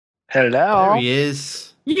Hello. There he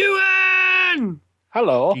is. Ewan!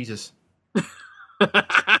 Hello. Jesus.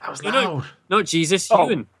 That was loud. Not Jesus, Oh.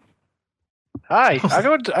 Ewan. Hi.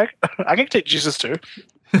 I can take Jesus too.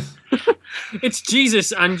 It's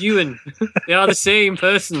Jesus and Ewan. They are the same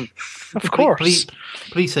person. Of course.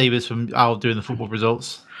 Please save us from Al doing the football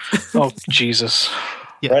results. Oh, Jesus.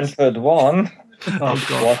 Yes. Brentford 1. Oh,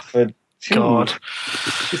 God. Watford 2. God.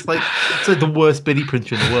 It's like the worst Billy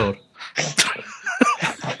printer in the world.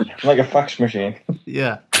 Like a fax machine.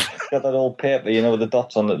 Yeah. Got that old paper, with the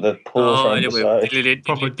dots on it that pulls Oh, around the side.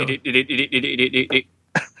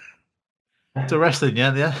 It's a wrestling,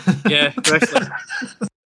 yeah? Yeah, wrestling.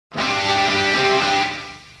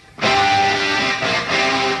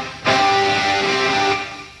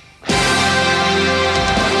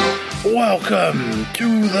 Welcome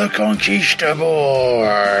to the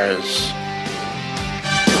Conquistadors.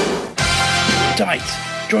 Tonight,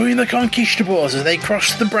 join the Conquistadors as they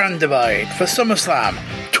cross the brand divide for SummerSlam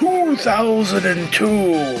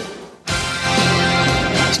 2002.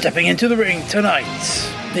 Stepping into the ring tonight,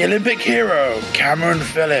 the Olympic hero Cameron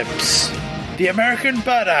Phillips, the American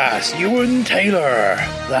badass Ewan Taylor,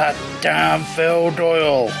 that damn Phil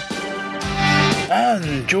Doyle,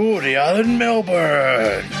 and Geordie Allen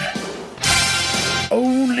Milburn.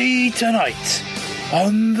 Only tonight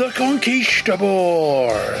on the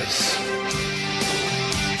Conquistadors.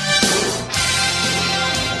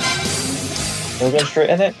 We're going straight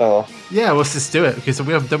in it, though. Yeah, let's just do it because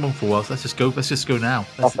we haven't done one for a while. So let's just go. Let's just go now.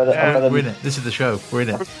 We're in it. This is the show. We're in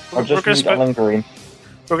it. I'll just read Alan Green.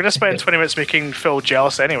 We're going to spend 20 minutes making Phil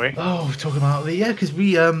jealous anyway. Oh, we're talking about because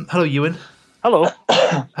we hello Ewan. Hello.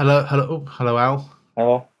 Hello Al.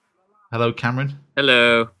 Hello. Hello Cameron.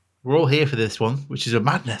 Hello. We're all here for this one, which is a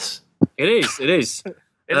madness. It is. It's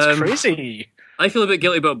crazy. I feel a bit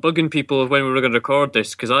guilty about bugging people when we were going to record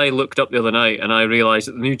this because I looked up the other night and I realised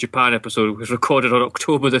that the New Japan episode was recorded on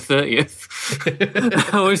October the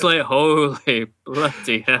 30th. I was like, holy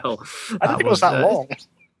bloody hell. I didn't think it was that long.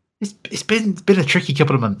 It's been a tricky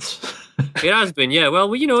couple of months. It has been, yeah.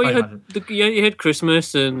 Well, you had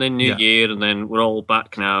Christmas and then New Year, and then we're all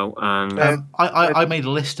back now. And I made a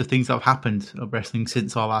list of things that have happened of wrestling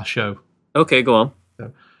since our last show. Okay, go on.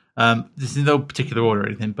 So, this is in no particular order or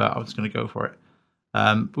anything, but I was going to go for it.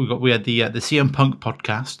 We had the CM Punk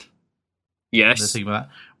podcast. Yes. Think about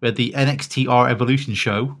that. We had the NXT Evolution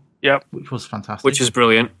show. Yep. Which was fantastic. Which is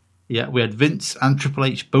brilliant. Yeah, we had Vince and Triple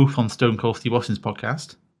H both on Stone Cold Steve Austin's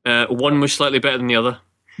podcast. One was slightly better than the other.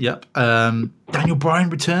 Yep. Daniel Bryan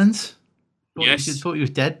returns. Yes. Thought he was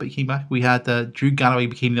dead, but he came back. We had Drew Galloway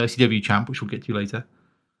became the ICW champ, which we'll get to later.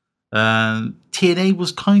 TNA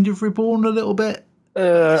was kind of reborn a little bit.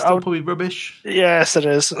 Still probably rubbish. Yes, it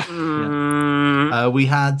is. Yeah. We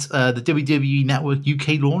had the WWE Network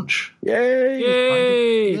UK launch.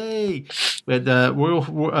 Yay! We had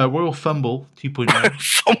Royal Fumble 2.0.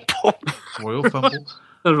 Fumble. Royal Fumble.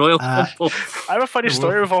 The Royal Fumble. I have a funny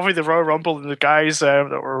story involving the Royal Rumble and the guys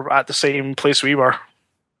that were at the same place we were.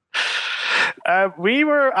 We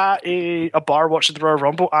were at a bar watching the Royal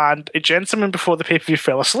Rumble, and a gentleman before the pay-per-view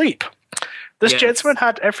fell asleep. This gentleman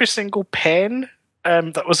had every single pen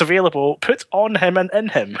that was available put on him and in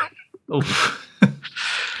him. Oh.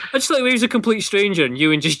 I just like he was a complete stranger and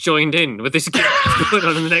Ewan just joined in with this game going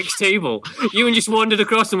on the next table. Ewan just wandered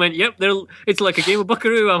across and went, yep, it's like a game of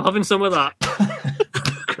Buckaroo, I'm having some of that.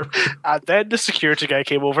 And then the security guy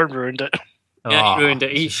came over and ruined it. Yeah, he ruined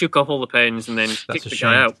it. He shook off all the pens and then kicked the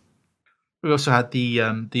guy out. We also had the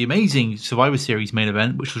amazing Survivor Series main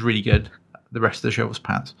event, which was really good. The rest of the show was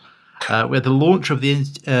pants. We had the launch of the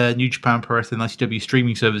New Japan Pro Wrestling ICW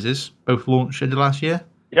streaming services, both launched in the last year.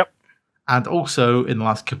 Yep. And also, in the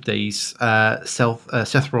last couple of days,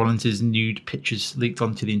 Seth Rollins' nude pictures leaked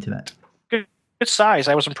onto the internet. Good size.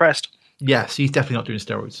 I was impressed. Yes, he's definitely not doing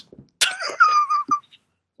steroids.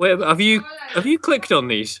 Wait, have you clicked on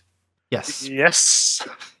these? Yes. Yes.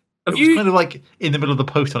 It was kind of like in the middle of the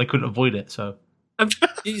post, and I couldn't avoid it. So.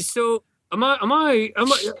 So are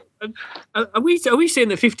we saying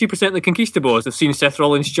that 50% of the Conquistadors have seen Seth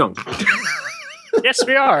Rollins' junk? Yes,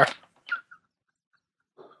 we are.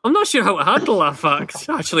 I'm not sure how to handle that fact,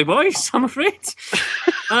 actually, boys. I'm afraid.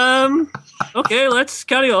 Okay, let's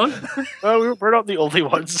carry on. Well, we're not the only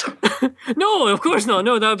ones. No, of course not.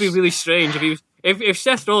 No, that would be really strange if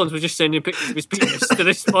Seth Rollins was just sending pictures of his penis to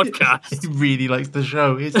this podcast. He really likes the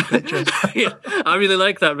show. Here's a picture. Yeah, I really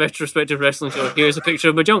like that retrospective wrestling show. Here's a picture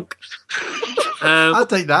of my junk. I'll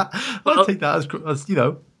take that. I'll take that as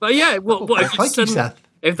But yeah, what if thank you, Seth.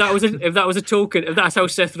 If that was a token, if that's how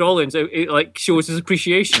Seth Rollins it shows his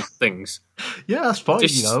appreciation of things. Yeah, that's fine.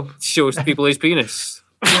 Just shows people his penis.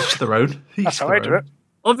 Each their own. That's how I do it.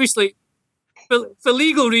 obviously, for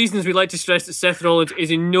legal reasons, we'd like to stress that Seth Rollins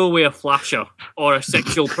is in no way a flasher or a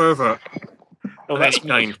sexual pervert of any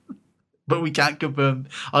kind. But we can't confirm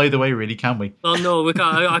either way, really, can we? Well, no, we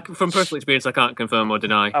can't. From personal experience, I can't confirm or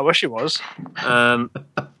deny. I wish he was.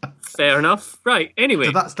 Fair enough. Right. Anyway,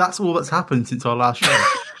 So that's all that's happened since our last show.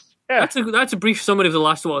 Yeah. that's a brief summary of the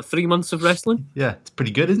last 3 months of wrestling. Yeah, it's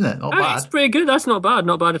pretty good, isn't it? Not bad. It's pretty good. That's not bad.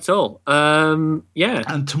 Not bad at all. Yeah.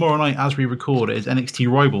 And tomorrow night, as we record, is NXT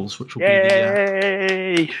Rivals, which will be the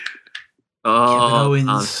Yay! Kevin Oh,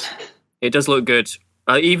 Owens. it does look good.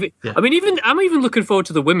 I'm even looking forward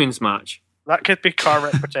to the women's match. That could be car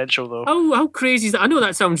wreck potential, though. How crazy is that? I know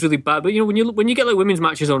that sounds really bad, but when you get like women's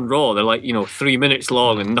matches on Raw, they're like 3 minutes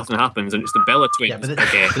long and nothing happens, and it's the Bella Twins. Yeah, but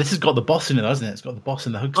again. this has got the boss in it, hasn't it? It's got the boss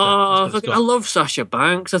in the hook. I love Sasha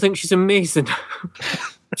Banks. I think she's amazing.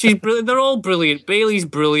 She's brilliant. They're all brilliant. Bayley's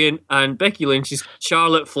brilliant, and Becky Lynch is.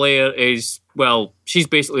 Charlotte Flair is, well, she's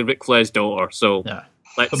basically Ric Flair's daughter. So Yeah.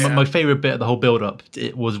 But my favourite bit of the whole build-up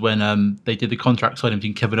it was when they did the contract signing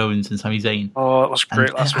between Kevin Owens and Sami Zayn. Oh, it was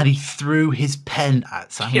great last and week. he threw his pen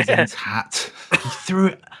at Sami Zayn's hat. He threw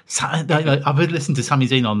it. I've been listening to Sami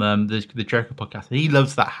Zayn on the Jericho podcast, and he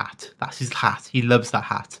loves that hat. That's his hat. He loves that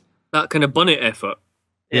hat. That kind of bonnet effort.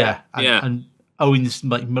 Yeah. Yeah. And Owens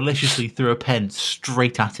maliciously threw a pen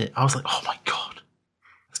straight at it. I was like, oh my God.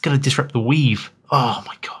 It's going to disrupt the weave. Oh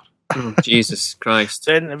my God. Oh, Jesus Christ.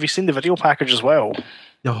 Then, have you seen the video package as well?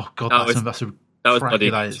 Oh God, That that's was cracky, bloody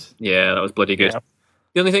that good. is. Yeah, that was bloody good. Yeah.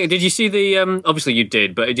 The only thing, did you see the, obviously you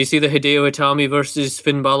did, but did you see the Hideo Itami versus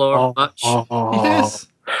Finn Balor match? Yes.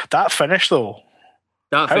 That finish, though.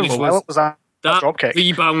 That How finish violent was that? that dropkick.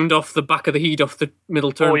 rebound off the back of the heat off the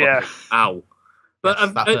middle turnbuckle. Oh, yeah. Ow. But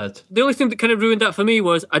Yes, that hurt. the only thing that kind of ruined that for me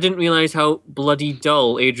was I didn't realise how bloody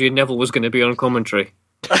dull Adrian Neville was going to be on commentary.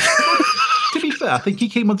 To be fair, I think he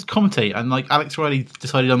came on to commentate, and like Alex Riley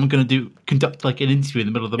decided I'm going to conduct like an interview in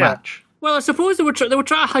the middle of the match. Well, I suppose they were trying to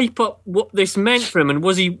hype up what this meant for him, and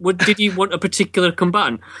did he want a particular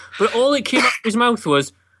combatant? But all it came out of his mouth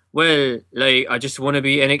was, "Well, like I just want to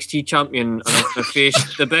be NXT champion, and I'm going to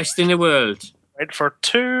face the best in the world." Went for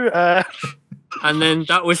two. And then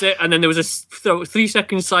that was it. And then there was a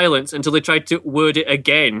 3-second silence until they tried to word it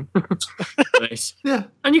again. Nice. Yeah.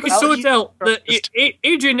 And you could Well, so he- tell that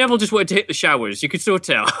Adrian Neville just wanted to hit the showers. You could so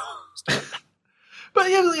tell. But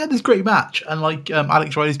yeah, they had this great match, and like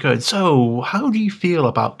Alex Riley's going, so how do you feel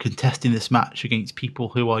about contesting this match against people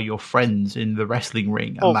who are your friends in the wrestling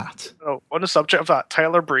ring and that? Oh, on the subject of that,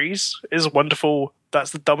 Tyler Breeze is wonderful.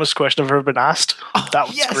 That's the dumbest question I've ever been asked. That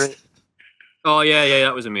was yes! great. Oh, yeah,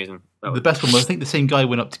 that was amazing. That The was, best one was, I think the same guy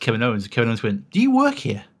went up to Kevin Owens, and Kevin Owens went, do you work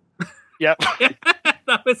here? Yep.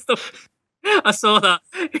 that was I saw that.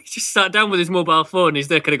 He just sat down with his mobile phone. He's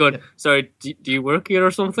there kind of going, sorry, do you work here or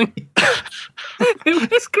something?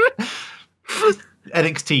 It was great.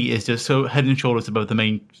 NXT is just so head and shoulders above the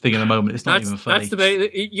main thing at the moment. It's not even funny.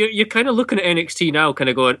 That's you're kind of looking at NXT now, kind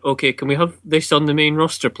of going, okay, can we have this on the main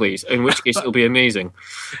roster, please? In which case, it'll be amazing.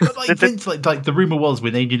 But like, Vince, like the rumor was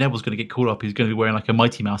when Adrian Neville's going to get called up, he's going to be wearing like a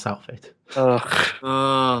Mighty Mouse outfit.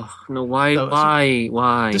 Oh no! Why? No,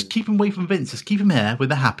 Why? Just keep him away from Vince. Just keep him here with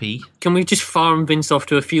the happy. Can we just farm Vince off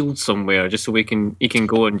to a field somewhere, just so he can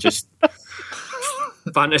go and just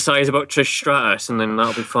fantasize about Trish Stratus, and then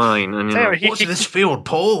that'll be fine. And What's in this field,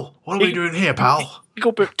 Paul? What are we doing here, pal? You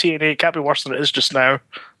go book TNA. It can't be worse than it is just now.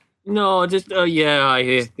 no, just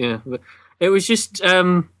yeah. But it was just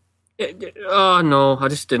oh no, I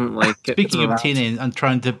just didn't like it. Speaking of TNA and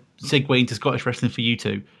trying to segue into Scottish wrestling for you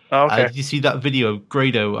two, Oh, okay. did you see that video of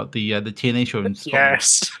Grado at the TNA show in Scotland?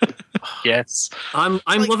 Yes. Yes. I'm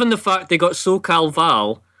loving the fact they got SoCal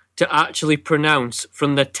Val to actually pronounce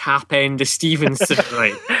from the tap end of Stevenson,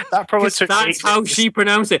 right? That probably took That's 8 how days. she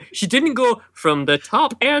pronounced it. She didn't go from the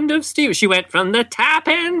top end of Steve. She went from the tap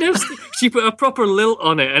end of Steve. She put a proper lilt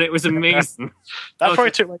on it, and it was amazing. That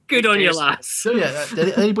probably took like Good 8 on you, days. lass. So yeah,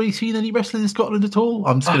 did anybody seen any wrestling in Scotland at all?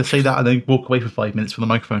 I'm just going to say that and then walk away for 5 minutes from the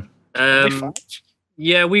microphone.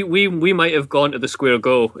 Yeah, we might have gone to the Square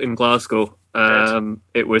Go in Glasgow.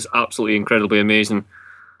 It was absolutely incredibly amazing.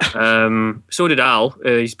 So did Al.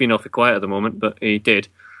 He's been awfully quiet at the moment, but he did.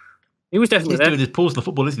 He was definitely He's there. doing his pause the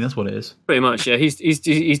football, isn't he? That's what it is. Pretty much, yeah. He's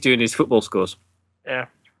doing his football scores. Yeah.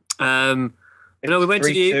 We went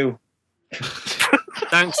to the. 3-2.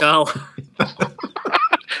 Thanks, Al.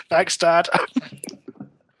 Thanks, Dad.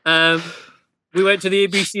 We went to the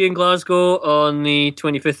ABC in Glasgow on the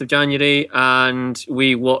 25th of January, and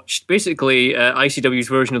we watched basically ICW's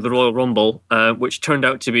version of the Royal Rumble, which turned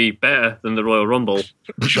out to be better than the Royal Rumble.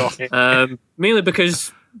 Shocking. Mainly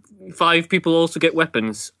because 5 people also get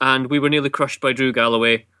weapons, and we were nearly crushed by Drew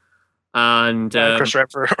Galloway. And Chris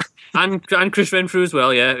Redford. and Chris Renfrew as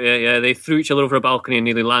well. Yeah. They threw each other over a balcony and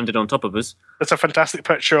nearly landed on top of us. It's a fantastic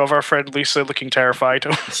picture of our friend Lisa looking terrified.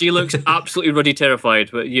 She looks absolutely ruddy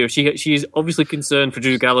terrified, but she's obviously concerned for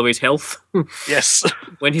Drew Galloway's health. Yes.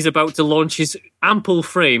 When he's about to launch his ample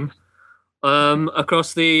frame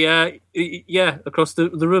across the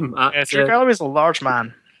room. Drew Galloway's a large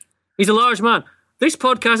man. He's a large man. This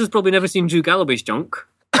podcast has probably never seen Drew Galloway's junk.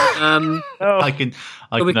 I can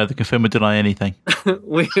neither confirm or deny anything. But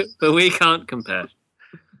we can't compare.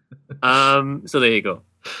 So there you go.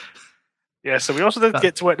 Yeah, so we also did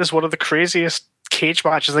get to witness one of the craziest cage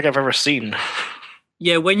matches I think I've ever seen.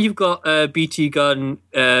 Yeah, when you've got BT Gunn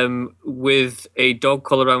with a dog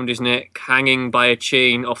collar around his neck, hanging by a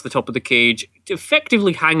chain off the top of the cage,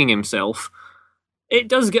 effectively hanging himself, it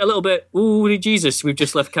does get a little bit, ooh, Jesus, we've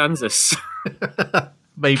just left Kansas.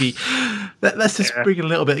 Maybe. Let's just bring a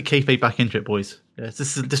little bit of kayfabe back into it, boys. Yeah,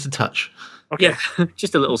 just a touch. Okay. Yeah,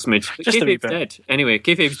 just a little smidge. Just kayfabe's dead. Anyway,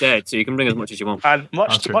 kayfabe's dead, so you can bring as much as you want. And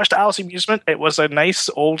much to Al's amusement, it was a nice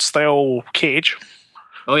old-style cage.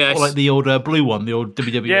 Oh, yes. Like the old blue one, the old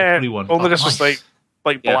WWF blue one. Only this was like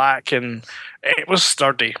black, and it was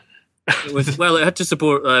sturdy. It was, well, it had to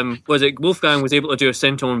support, Wolfgang was able to do a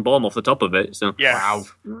senton bomb off the top of it. So. Yeah. Wow.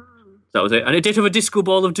 That was it. And it did have a disco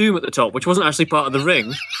ball of doom at the top, which wasn't actually part of the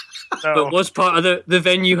ring, but was part of the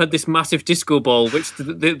venue had this massive disco ball, which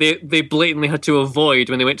they blatantly had to avoid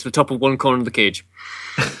when they went to the top of one corner of the cage.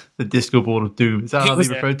 The disco ball of doom. Is that how they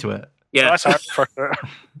referred to it? Yeah. That's how I refer to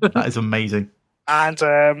it. That is amazing. And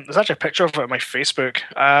there's actually a picture of it on my Facebook.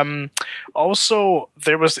 Also,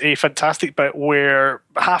 there was a fantastic bit where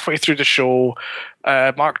halfway through the show,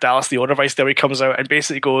 Mark Dallas, the owner of ICW, comes out and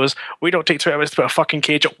basically goes, "We don't take 20 minutes to put a fucking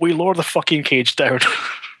cage up. We lower the fucking cage down."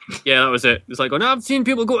 Yeah, that was it. It's like, I've seen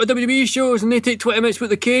people go to WWE shows and they take 20 minutes to put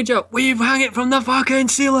the cage up. We've hung it from the fucking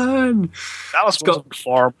ceiling. Dallas got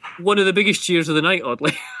form. One of the biggest cheers of the night,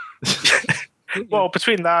 oddly. Well,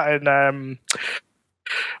 between that and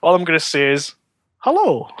all I'm going to say is,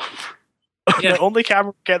 hello. Yeah. Only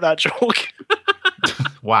camera get that joke.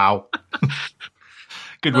 Wow.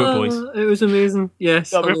 Good work, boys. It was amazing.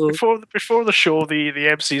 Yes. No, before the show, the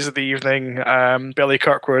MCs of the evening, Billy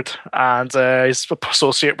Kirkwood and his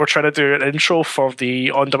associate were trying to do an intro for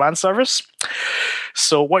the on-demand service.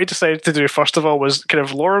 So what he decided to do, first of all, was kind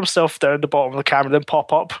of lower himself down the bottom of the camera and then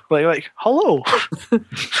pop up like hello.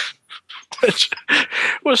 Which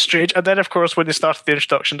was strange. And then, of course, when they started the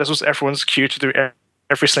introduction, this was everyone's cue to do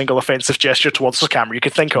every single offensive gesture towards the camera you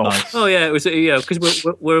could think of. Nice. Oh yeah, it was because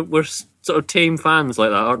we're sort of tame fans like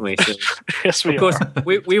that, aren't we? So, yes, we of course, are.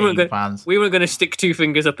 we weren't going to stick two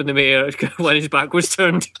fingers up in the air when his back was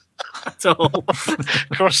turned at all.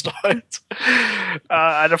 Of course not.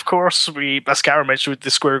 And of course, as Karen mentioned, with the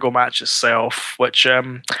Square Go match itself, which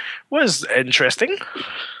was interesting.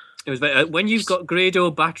 It was when you've got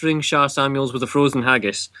Grado battering Shah Samuels with a frozen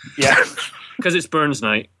haggis. Yeah, because it's Burns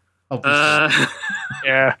night.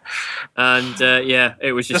 Yeah, and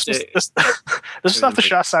it was just this is after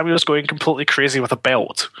Shah Samuels going completely crazy with a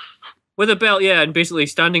belt. With a belt, yeah, and basically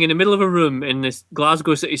standing in the middle of a room in this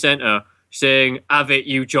Glasgow city centre saying, "Have it,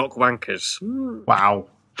 you jock wankers." Wow.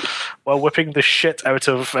 While whipping the shit out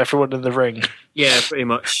of everyone in the ring. Yeah, pretty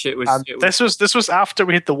much. This was after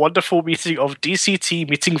we had the wonderful meeting of DCT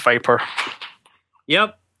meeting Viper.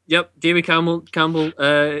 Yep. David Campbell.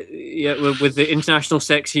 With the international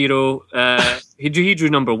sex hero. He drew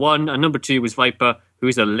number 1, and number 2 was Viper, who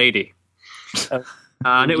is a lady,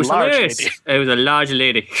 and it was hilarious. Lady. It was a large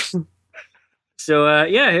lady. So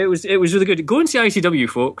it was really good. Go and see ICW,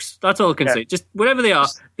 folks. That's all I can say. Just wherever they are,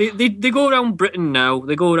 they go around Britain now.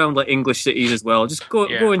 They go around like English cities as well. Just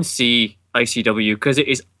go and see ICW because it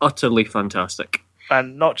is utterly fantastic.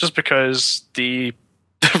 And not just because the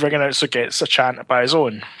ring announcer gets a chant by his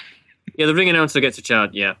own. Yeah, the ring announcer gets a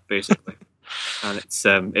chant. Yeah, basically, and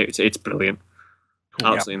it's brilliant,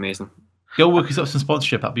 absolutely amazing. Go work us up some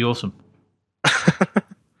sponsorship. That'd be awesome.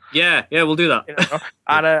 Yeah, we'll do that.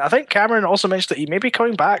 And I think Cameron also mentioned that he may be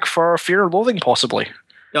coming back for Fear and Loathing, possibly.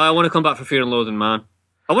 Yeah, I want to come back for Fear and Loathing, man.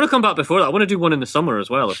 I want to come back before that. I want to do one in the summer as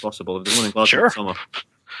well, if possible. If there's one in Glasgow in the summer.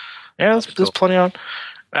 Yeah, there's plenty on.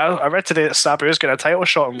 I read today that Sabu's getting a title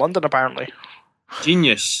shot in London, apparently.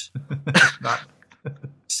 Genius.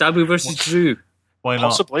 Sabu versus Drew. Why not?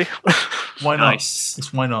 Possibly. Why not? Nice.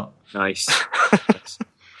 Just why not? Nice.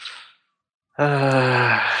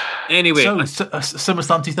 Anyway, so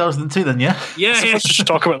SummerSlam 2002 then, yeah? Yeah. Let's just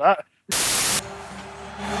talk about that. It's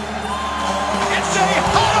a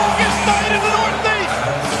hot August night in the Northeast,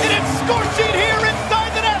 and it's scorching here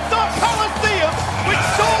inside the Nassau Coliseum, which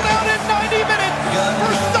sold out in 90 minutes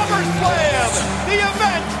for SummerSlam, the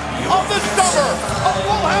event of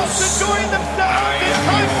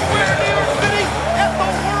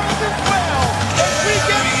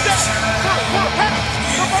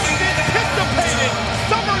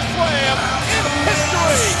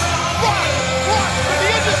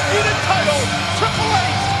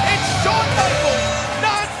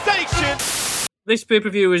this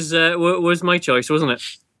pay-per-view was my choice, wasn't it?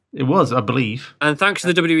 It was, I believe. And thanks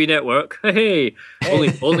to the WWE Network, hey, only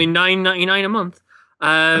 $9.99 a month.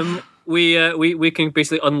 We can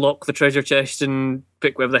basically unlock the treasure chest and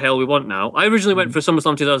pick whatever the hell we want now. I originally went for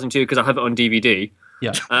SummerSlam 2002 because I have it on DVD.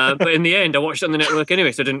 Yeah. But in the end, I watched it on the network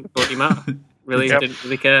anyway, so it didn't bloody matter. Really, Yep. didn't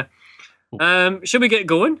really care. Should we get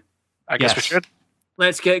going? I guess we should.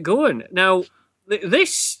 Let's get going. Now,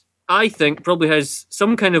 this, I think, probably has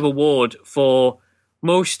some kind of award for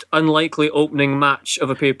most unlikely opening match of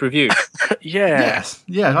a pay-per-view. Yeah. Yes.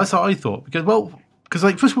 Yeah, that's what I thought. Because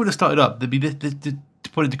like, first when it started up, there'd be to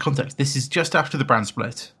put it into context, this is just after the brand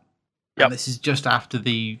split. Yep. And this is just after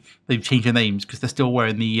they've changed their names because they're still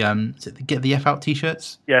wearing the Get the F Out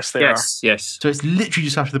t-shirts. Yes, they are. Yes. So it's literally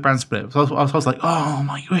just after the brand split. So I was like, oh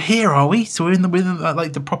my, we're here, are we? So we're in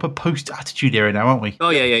like the proper post-attitude era now, aren't we? Oh,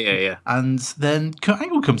 yeah. And then Kurt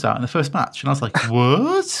Angle comes out in the first match. And I was like,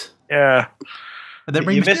 what? Yeah. And then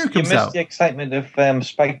Rey You Mysterio missed comes out. the excitement of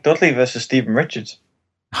Spike Dudley versus Steven Richards.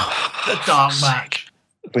 The dark match.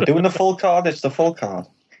 We're doing the full card. It's the full card.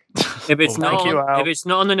 If it's Thank you, Al. if it's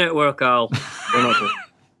not on the network, Al, we're not doing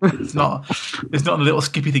it. It's not a little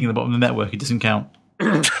skippy thing in the bottom of the network. It doesn't count.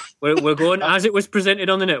 We're going as it was presented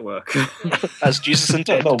on the network. As Jesus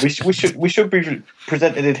intended. No, we should be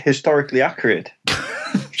presented it historically accurate.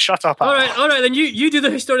 Shut up, Al. all right. Then you do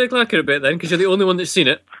the historical accurate bit then, because you're the only one that's seen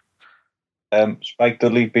it. Spike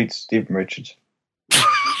Dudley beats Steven Richards.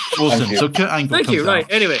 Awesome. Thank you. So Kurt Angle Thank comes you. out. Right.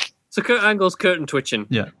 Anyway, so Kurt Angle's curtain twitching.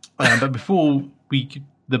 Yeah. But before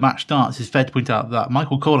the match starts, it's fair to point out that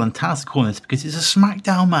Michael Cole and Taz are calling this because it's a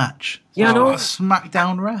SmackDown match. Yeah, I know. A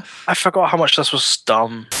SmackDown ref. I forgot how much this was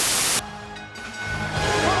dumb.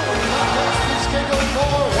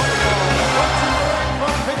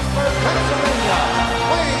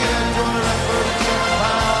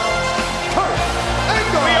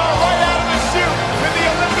 We are right out of the chute with the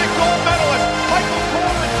Olympic gold medalist Michael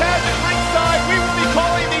Cole and Taz at ringside. We will be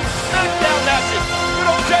calling these SmackDown matches. Good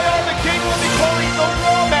old JR the King will be calling the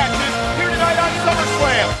Raw matches here tonight on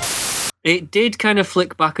SummerSlam. It did kind of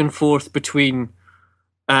flick back and forth between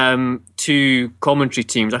two commentary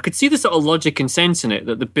teams. I could see the sort of logic and sense in it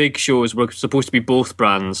that the big shows were supposed to be both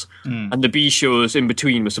brands, and the B shows in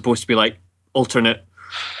between were supposed to be like alternate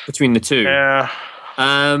between the two. Yeah.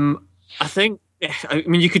 I think, I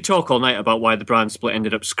mean, you could talk all night about why the brand split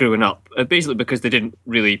ended up screwing up, basically because they didn't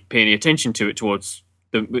really pay any attention to it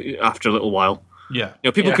after a little while. Yeah. You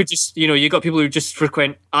know, people could just, you got people who just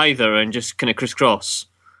frequent either and just kind of crisscross.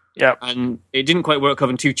 Yeah. And it didn't quite work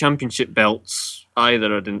having two championship belts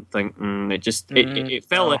either, I didn't think. It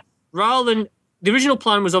felt like, rather than, the original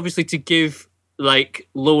plan was obviously to give, like,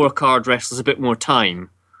 lower card wrestlers a bit more time.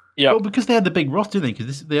 Yeah. Well, because they had the big roster, didn't they?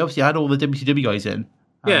 Because they obviously had all the WCW guys in.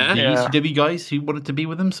 Yeah. The ECW guys who wanted to be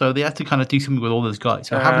with them, so they had to kind of do something with all those guys.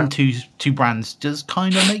 So having two brands does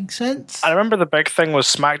kind of make sense. I remember the big thing was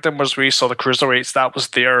SmackDown was where you saw the cruiserweights. That was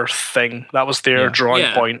their thing. That was their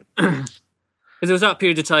drawing point. Because there was that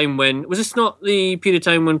period of time when... Was this not the period of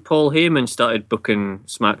time when Paul Heyman started booking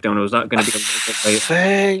SmackDown, or was that going to be a little bit I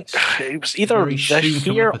late? think it was either Very this soon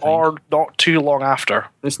coming year up, I think. or not too long after.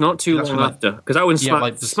 It's not too That's long when, like- after. Because that when Yeah,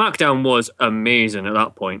 like this- SmackDown was amazing at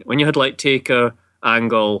that point. When you had, like, Taker,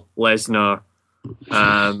 Angle, Lesnar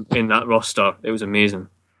in that roster, it was amazing.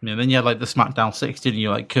 Yeah, then you had like the SmackDown 6, didn't you?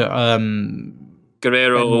 Like Guerrero.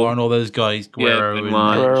 Benoit and all those guys. Guerrero.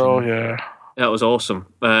 Benoit. and Edge Oh and- yeah. That was awesome.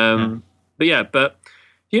 But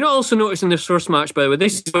you not also notice in this first match, by the way,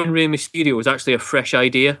 this is when Rey Mysterio was actually a fresh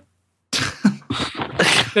idea.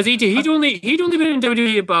 Because he'd only been in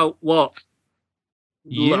WWE about what?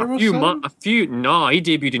 Year or so? No, he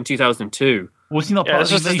debuted in 2002. Was he not Yeah, part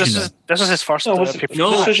this of the was invasion? this was his first. No, pay-per-view.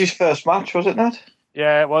 No. This was his first match, was it not?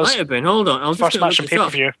 Yeah, it was Might have been. Hold on, I'll just first gonna match look on this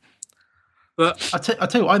up. pay-per-view. But I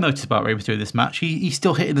tell you what I noticed about Rey Mysterio in this match. He's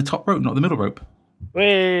still hitting the top rope, not the middle rope.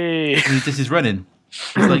 Way. When he does his running.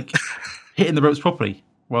 He's like hitting the ropes properly,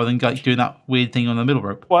 rather than like doing that weird thing on the middle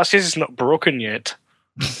rope. Well, that's because it's not broken yet.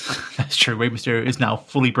 That's true. Rey Mysterio is now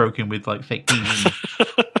fully broken with like fake knees.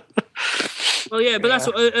 well, yeah, but that's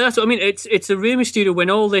what I mean. It's a Rey Mysterio when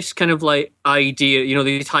all this kind of like idea,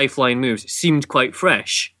 these high flying moves seemed quite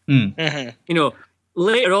fresh. Mm-hmm.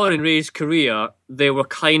 Later on in Rey's career, they were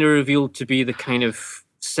kind of revealed to be the kind of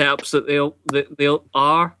setups that they'll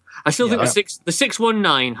are. I still think the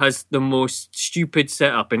 619 has the most stupid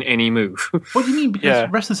setup in any move. What do you mean? Because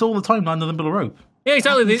wrestlers all the time land on the middle rope. Yeah,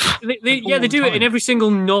 exactly. They do it in every single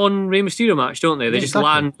non-Rey Mysterio match, don't they? They just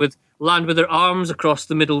land with their arms across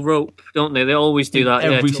the middle rope, don't they? They always do that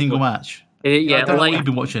every single match. Yeah, I don't know what you've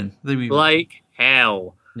been watching. Like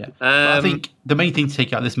hell. Yeah, I think the main thing to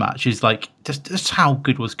take out of this match is like just how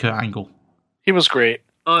good was Kurt Angle. He was great.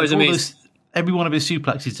 Oh, it was Like, amazing. Every one of his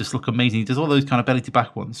suplexes just look amazing. He does all those kind of belly to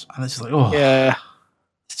back ones, and it's just like, oh, Yeah.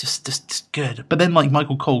 it's just good. But then, like,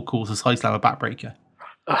 Michael Cole calls a side slam a backbreaker,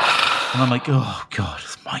 and I'm like, oh god,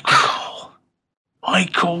 it's Michael Cole.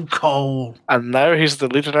 Michael Cole. And now he's the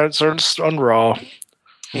lead announcer on Raw.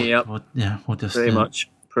 Yep. We'll just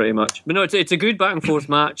Pretty much. But no, it's a good back and forth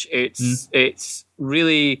match. It's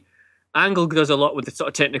really Angle does a lot with the sort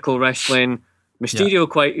of technical wrestling. Mysterio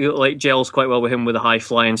quite gels quite well with him with the high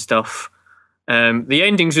flying stuff. The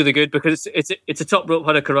ending's really good because it's a top rope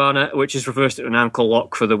hurricanrana, which is reversed into an ankle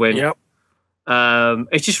lock for the win. Yep.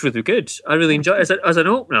 It's just really good. I really enjoy it as an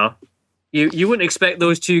opener. You wouldn't expect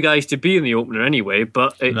those two guys to be in the opener anyway,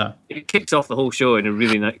 but it kicks off the whole show in a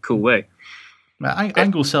really cool way.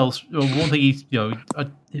 Angle sells. Well, one thing he's,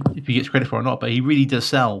 if he gets credit for it or not, but he really does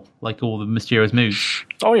sell like all the Mysterio's moves.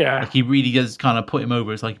 Oh yeah, like he really does kind of put him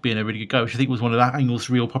over as like being a really good guy, which I think was one of Angle's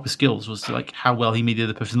real proper skills, was like how well he made the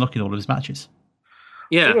other person look in all of his matches.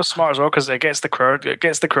 Yeah, it was smart as well because it gets the crowd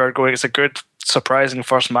going. It's a good, surprising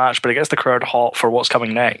first match, but it gets the crowd hot for what's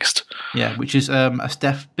coming next. Yeah, which is a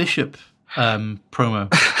Steph Bishop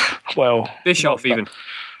promo. Well, Bischoff even.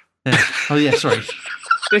 Yeah. Oh yeah, sorry,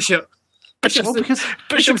 Bishop. Bishop's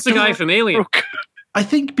the guy from Alien. I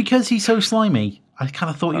think because he's so slimy, I kind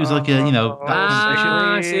of thought he was like a,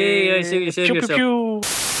 I see what you're saying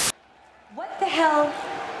yourself. What the hell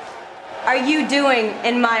are you doing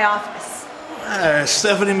in my office?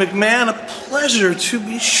 Stephanie McMahon, a pleasure to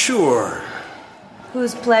be sure.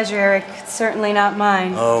 Whose pleasure, Eric? It's certainly not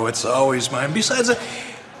mine. Oh, it's always mine. Besides,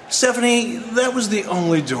 Stephanie, that was the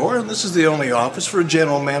only door, and this is the only office for a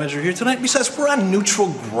general manager here tonight. Besides, we're on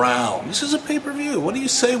neutral ground. This is a pay-per-view. What do you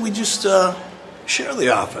say we just share the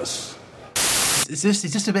office? He's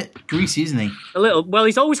just a bit greasy, isn't he? A little. Well,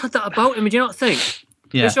 he's always had that about him, do you not think?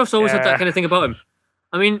 Yeah. Bischoff's always had that kind of thing about him.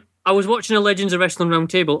 I mean, I was watching a Legends of Wrestling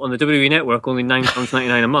Roundtable on the WWE Network, only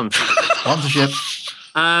 £9.99 a month. Sponsorship.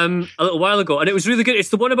 A little while ago, and it was really good. It's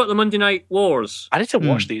the one about the Monday Night Wars. I need to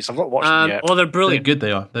watch these. I've not watched them yet. Oh, they're brilliant. They're good.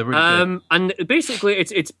 They are. They're really good. And basically,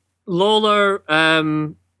 it's Lawler,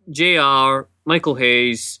 JR, Michael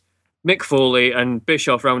Hayes, Mick Foley, and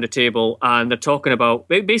Bischoff round a table, and they're talking about.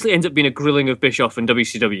 It basically ends up being a grilling of Bischoff and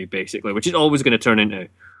WCW, basically, which is always going to turn into.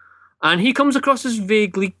 And he comes across as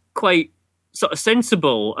vaguely quite sort of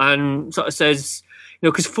sensible, and sort of says,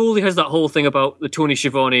 because Foley has that whole thing about the Tony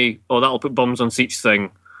Schiavone, that'll put bums on seats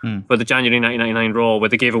thing for the January 1999 Raw, where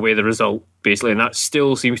they gave away the result, basically, and that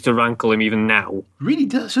still seems to rankle him even now. It really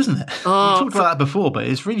does, doesn't it? We talked about that before, but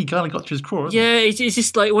it's really kind of got to his core, hasn't it? It's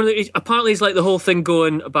just like apparently it's like the whole thing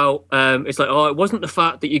going about, it's like, it wasn't the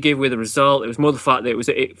fact that you gave away the result, it was more the fact that it was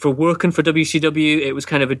for working for WCW, it was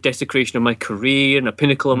kind of a desecration of my career and a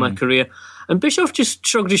pinnacle of my career. And Bischoff just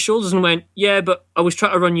shrugged his shoulders and went, yeah, but I was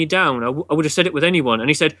trying to run you down. I would have said it with anyone. And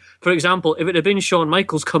he said, for example, if it had been Shawn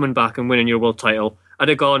Michaels coming back and winning your world title, I'd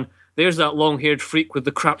have gone, there's that long-haired freak with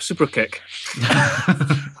the crap super kick.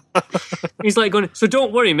 He's like going, so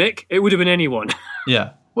don't worry, Mick, it would have been anyone. Yeah.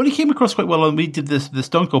 Well, he came across quite well. We did the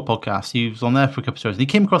Stone Cold podcast. He was on there for a couple of shows. And he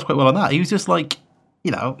came across quite well on that. He was just like,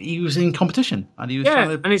 he was in competition. And he was trying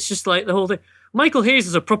to... and it's just like the whole thing. Michael Hayes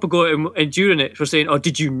is a proper go at him during it for saying,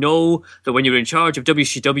 did you know that when you were in charge of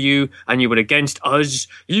WCW and you were against us,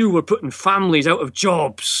 you were putting families out of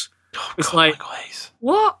jobs? It's like, Michael Hayes.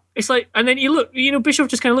 What? It's like, and then Bischoff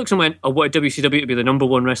just kind of looks and went, I want WCW to be the number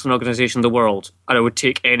one wrestling organization in the world, and I would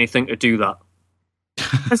take anything to do that.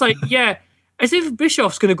 It's like, yeah, as if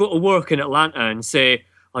Bischoff's going to go to work in Atlanta and say,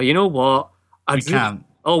 you know what?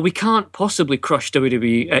 We can't possibly crush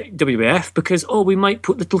WWF because, we might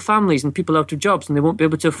put little families and people out of jobs and they won't be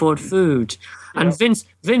able to afford food. Yeah. And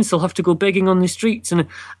Vince will have to go begging on the streets. And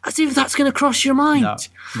as if that's going to cross your mind.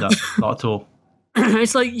 No, not at all.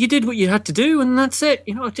 It's like, you did what you had to do and that's it.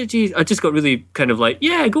 I just got really kind of like,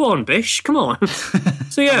 yeah, go on, Bish, come on.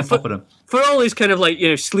 So yeah, for all his kind of like,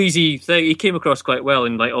 sleazy thing, he came across quite well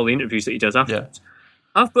in like all the interviews that he does afterwards.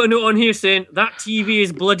 Yeah. I've put a note on here saying, that TV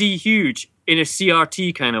is bloody huge. In a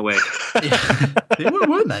CRT kind of way. They were,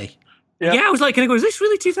 weren't they? Yeah, I was like, is this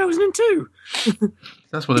really 2002?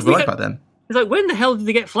 That's what they were like back then. It's like, when the hell did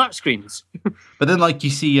they get flat screens? But then, like, you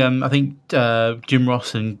see, I think Jim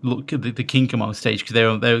Ross and the King come on stage because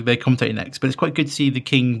they're commentating next. But it's quite good to see the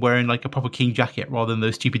King wearing like a proper King jacket rather than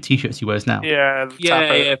those stupid T-shirts he wears now. Yeah,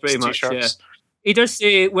 pretty much. Yeah. He does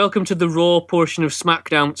say, "Welcome to the Raw portion of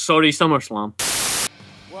SmackDown. Sorry, SummerSlam."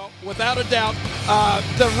 Without a doubt,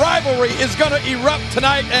 the rivalry is going to erupt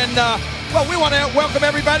tonight, and we want to welcome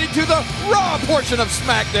everybody to the Raw portion of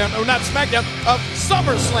SmackDown, or not SmackDown, of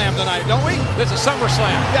SummerSlam tonight, don't we? This is SummerSlam.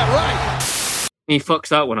 Yeah, right. He fucks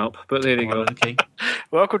that one up, but there you go. Okay.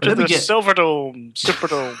 Welcome to the Silverdome,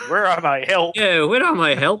 Superdome. Where am I? Help! Yeah, where am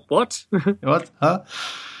I? Help! What? What? Huh?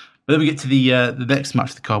 But then we get to the next match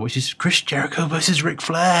of the card, which is Chris Jericho versus Ric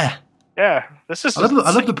Flair. Yeah, this is. I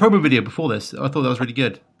love the promo video before this. I thought that was really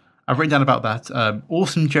good. I've written down about that.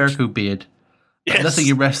 Awesome Jericho beard. Yes. Nothing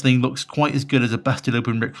in wrestling looks quite as good as a busted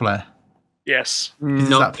open Ric Flair. Yes.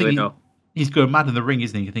 Not really, no. He's going mad in the ring,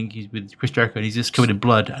 isn't he? I think he's with Chris Jericho and he's just covered in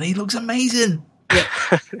blood and he looks amazing. Yeah.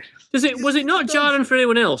 Was it not jarring for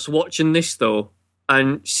anyone else watching this, though,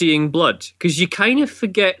 and seeing blood? Because you kind of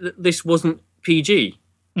forget that this wasn't PG.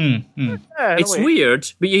 Yeah, It's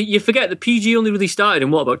weird, but you forget that PG only really started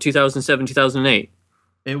in, about 2007, 2008?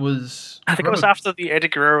 It was... I think it was after the Eddie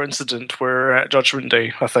Guerrero incident where Judgment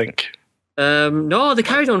Day, I think. No, they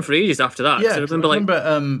carried on for ages after that. Yeah, I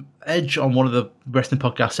remember Edge on one of the wrestling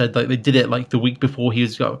podcasts said they did it the week before he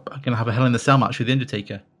was going to have a Hell in the Cell match with The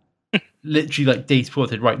Undertaker. Literally days before,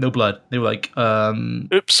 they said, right, no blood. They were like,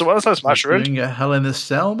 oops, so what is this match doing a Hell in the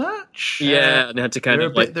Cell match? Yeah, and they had to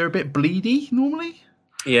they're a bit bleedy normally.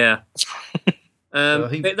 Yeah.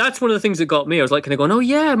 That's one of the things that got me. I was kind of going, oh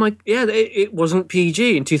yeah, it wasn't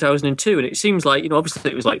PG in 2002, and it seems like,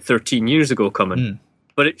 obviously it was 13 years ago coming,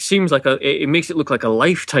 but it seems like it makes it look like a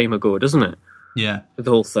lifetime ago, doesn't it? Yeah,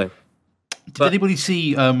 the whole thing. Did anybody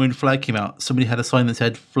see when Flair came out? Somebody had a sign that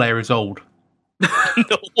said "Flair is old."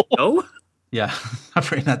 No. Yeah, I've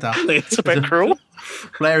written that down. It's a bit cruel.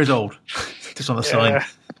 Flair is old, just on the sign.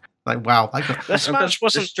 Wow, this match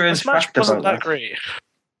wasn't that great.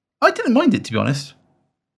 I didn't mind it, to be honest,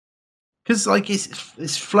 because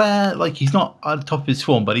it's Flair. He's not on the top of his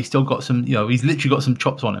form, but he's still got some. He's literally got some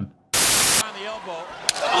chops on him. On the elbow.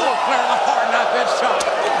 Oh, Flair the hard knockout shot.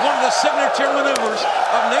 One of the signature maneuvers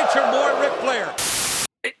of Nature Boy Ric Flair.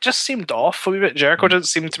 It just seemed off a wee bit. Jericho didn't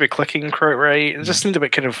seem to be clicking quite right. It just seemed a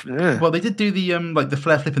bit kind of. Well, they did do the the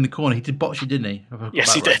Flair flip in the corner. He did botch it, didn't he?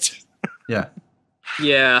 Yes, he did. Yeah.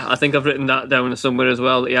 Yeah, I think I've written that down somewhere as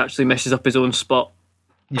well. That he actually messes up his own spot.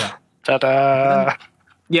 Yeah. Ta-da!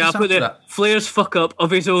 Yeah, I put the Flair's fuck up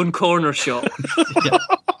of his own corner shot. Yeah.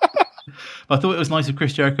 I thought it was nice of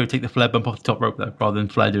Chris Jericho to take the Flair bump off the top rope though, rather than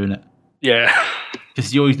Flair doing it. Yeah.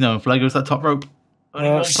 Because you always know when Flair goes to that top rope, only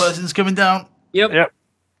one person's coming down. Yep.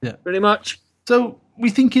 Yeah. Pretty much. So, we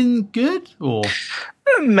thinking good or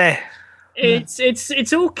meh? It's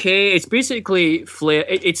okay. It's basically Flair.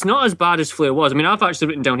 It's not as bad as Flair was. I mean, I've actually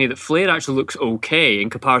written down here that Flair actually looks okay in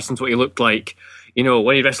comparison to what he looked like.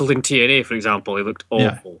 When he wrestled in TNA, for example, he looked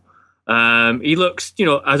awful. Yeah. He looks,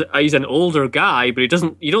 as he's an older guy, but you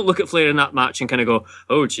don't look at Flair in that match and kind of go,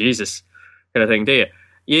 oh Jesus, kind of thing, do you?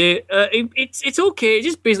 Yeah, it's okay. It's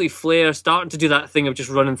just basically Flair starting to do that thing of just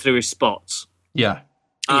running through his spots. Yeah.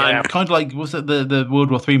 Kind of was it the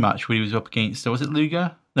World War III match where he was up against, was it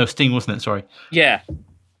Luger? No, Sting, wasn't it? Sorry. Yeah.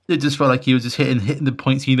 It just felt like he was just hitting the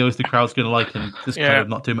points he knows the crowd's going to like and just kind of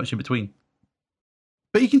not too much in between.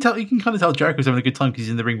 But you can kind of tell Jericho's having a good time because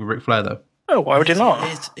he's in the ring with Ric Flair, though. Oh, why would he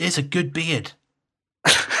not? It's a good beard.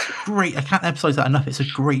 Great. I can't emphasize that enough. It's a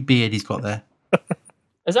great beard he's got there.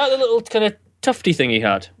 Is that the little kind of tufty thing he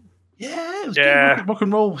had? Yeah, it was good. Rock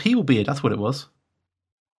and roll heel beard. That's what it was.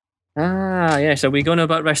 Ah, yeah. So we're going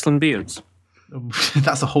about wrestling beards.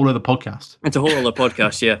 That's a whole other podcast. It's a whole other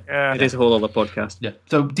podcast, yeah. It is a whole other podcast. Yeah.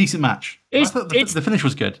 So decent match. I thought the finish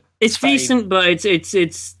was good. It's decent, but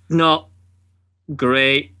it's not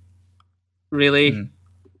great, really.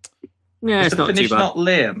 Yeah, it's not too bad. The finish not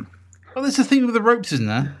lame. Well, there's a thing with the ropes, isn't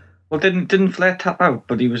there? Well, didn't Flair tap out,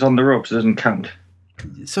 but he was on the ropes. It doesn't count.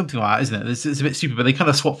 Something like that, isn't it? It's a bit stupid, but they kind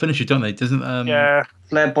of swap finishes, don't they? Doesn't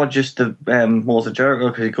Flair bodges the Walls of Jericho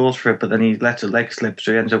because he goes for it, but then he lets his leg slip,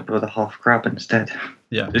 so he ends up with a half grab instead.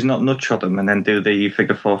 Yeah, he's not nutshot him and then do the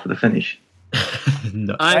figure four for the finish.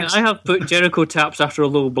 No. I have put Jericho taps after a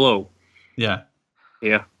low blow. Yeah.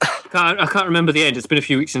 I can't remember the end. It's been a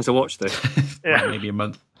few weeks since I watched this. Maybe a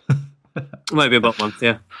month. Maybe about a month.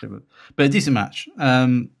 Yeah. But a decent match.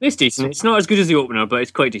 It's decent. It's not as good as the opener, but it's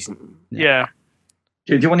quite decent. Yeah.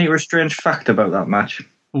 Do you want to hear a strange fact about that match?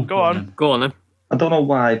 Ooh, Go on. Go on then. I don't know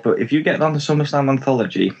why, but if you get on the SummerSlam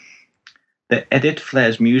anthology, they edit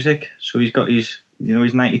Flair's music, so he's got his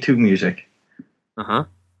 92 music.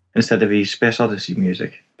 Instead of his Space Odyssey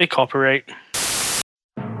music. They copyright.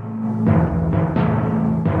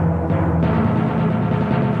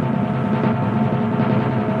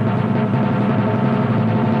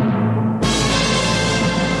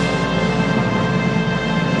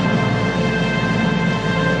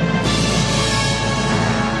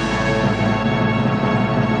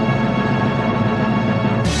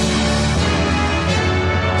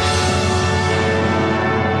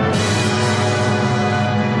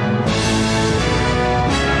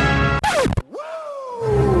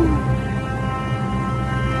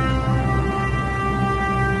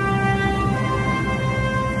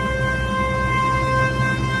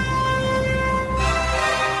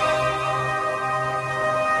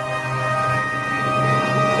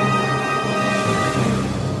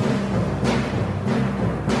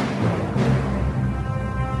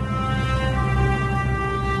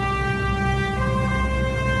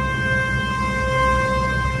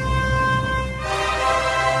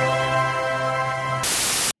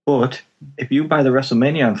 But if you buy the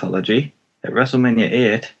WrestleMania anthology, at WrestleMania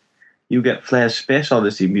 8, you get Flair's Space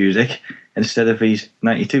Odyssey music instead of his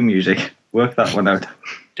 92 music. Work that one out.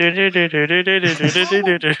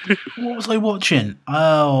 What was I watching?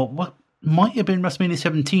 Oh, what might have been WrestleMania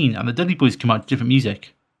 17, and the Dudley Boys come out with different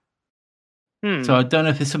music. So I don't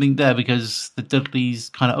know if there's something there because the Dudleys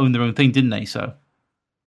kind of own their own thing, didn't they? So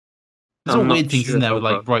there's all weird things in there with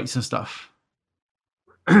like rights and stuff.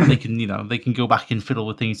 And they can, they can go back and fiddle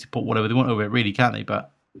with things to put whatever they want over it, really, can't they?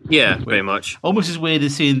 But yeah, very much. Almost as weird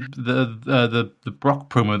as seeing the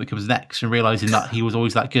Brock promo that comes next and realizing that he was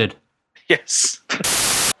always that good. Yes.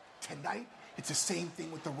 Tonight, it's the same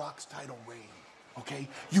thing with The Rock's title reign. Okay?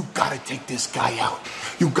 You gotta take this guy out.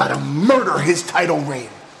 You gotta murder his title reign.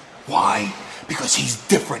 Why? Because he's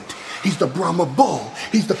different. He's the Brahma Bull.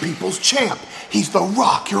 He's the people's champ. He's the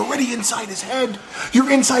Rock. You're already inside his head. You're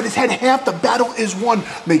inside his head. Half the battle is won.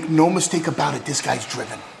 Make no mistake about it, this guy's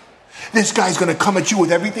driven. This guy's gonna come at you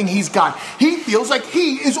with everything he's got. He feels like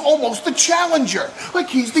he is almost the challenger. Like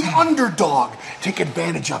he's the underdog. Take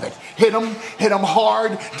advantage of it. Hit him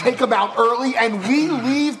hard, take him out early, and we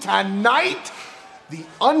leave tonight the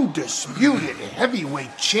undisputed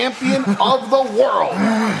heavyweight champion of the world.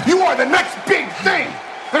 You are the next big thing.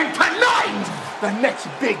 And tonight, the next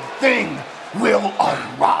big thing will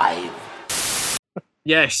arrive.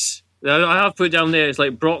 Yes. I have put down there, it's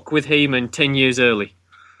like Brock with Heyman 10 years early.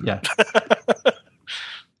 Yeah.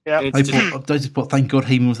 Yeah. I just thought, thank God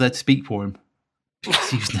Heyman was there to speak for him.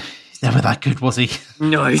 He's never that good, was he?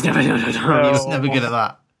 No, he's never. No. He was never good at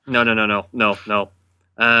that. No.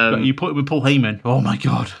 But you put him with Paul Heyman. Oh my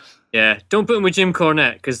God. Yeah, don't put him with Jim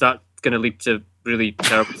Cornette because that's going to lead to really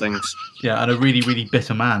terrible things. Yeah, and a really, really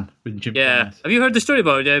bitter man with Jim Cornette. Have you heard the story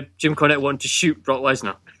about Jim Cornette wanting to shoot Brock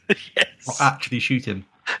Lesnar? Yes. Or actually shoot him.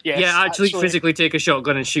 Yes, yeah, actually physically take a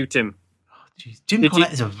shotgun and shoot him. Jeez. Jim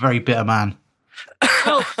Cornette is a very bitter man.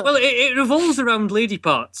 Well, it revolves around lady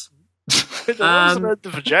parts. It was about the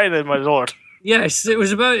vagina, my lord. Yes, it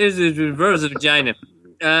was about his reverse of vagina.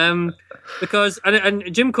 Because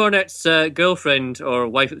and Jim Cornette's girlfriend or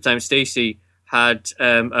wife at the time, Stacy, had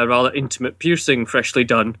a rather intimate piercing freshly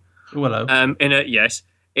done. Oh, hello.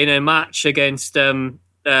 In a match against.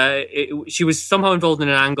 She was somehow involved in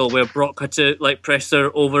an angle where Brock had to like press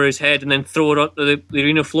her over his head and then throw her onto the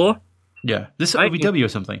arena floor. Yeah, this is OVW or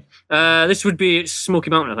something. This would be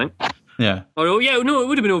Smoky Mountain, I think. Yeah. It would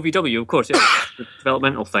have been OVW, of course. Yeah, the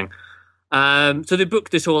developmental thing. So they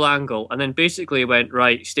booked this whole angle, and then basically went,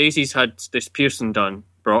 right, Stacey's had this piercing done,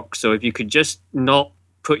 Brock. So if you could just not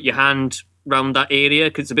put your hand around that area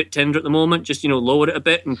because it's a bit tender at the moment, just lower it a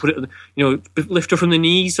bit and put it, lift her from the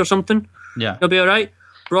knees or something. Yeah, it'll be all right.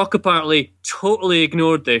 Brock apparently totally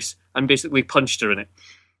ignored this and basically punched her in it.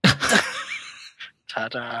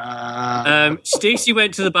 Ta-da! Stacey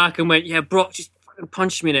went to the back and went, yeah, Brock just fucking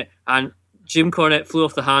punched me in it. And Jim Cornette flew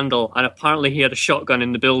off the handle, and apparently he had a shotgun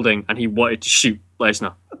in the building and he wanted to shoot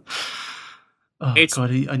Lesnar. Oh, God,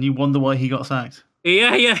 and you wonder why he got sacked?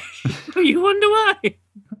 Yeah. You wonder why.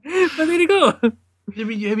 But there you go.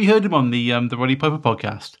 Have you heard him on the Roddy Piper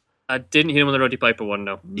podcast? I didn't hear him on the Roddy Piper one,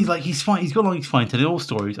 no. He's fine. He's fine telling all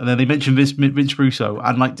stories, and then they mention Vince Russo,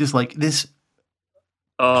 and this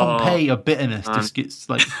Pompeii of bitterness just gets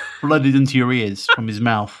flooded into your ears from his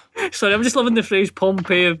mouth. Sorry, I'm just loving the phrase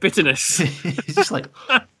Pompeii of bitterness. It's just like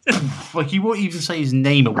he won't even say his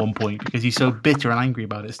name at one point because he's so bitter and angry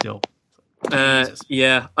about it still.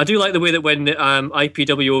 Yeah, I do like the way that when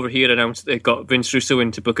IPW over here announced they got Vince Russo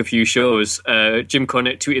in to book a few shows, Jim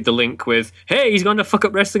Cornette tweeted the link with, hey, he's going to fuck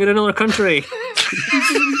up wrestling in another country.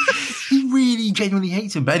 He really genuinely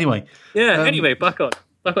hates him. But anyway. Yeah, anyway, back on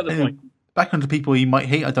the point. Back on to people he might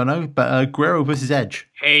hate, I don't know, but Guerrero versus Edge.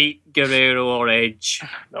 Hate Guerrero or Edge.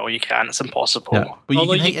 No, you can't. It's impossible. Yeah, but you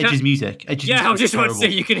can hate Edge's music. I was just about to say,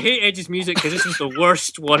 you can hate Edge's music because this is the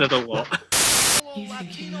worst one of the lot.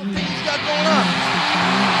 Latino thing you got going on.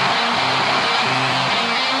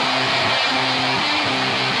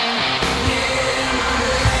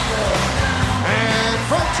 And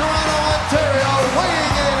from Toronto, Ontario,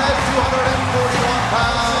 weighing in at 241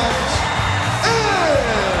 pounds,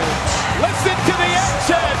 Edge. Listen to the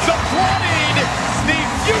Edgeheads applauding the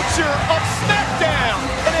future of SmackDown.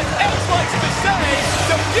 And as Edge likes to say,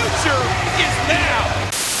 the future is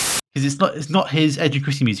now. Because it's not his Edge and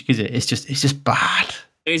Christie music, is it? It's just bad.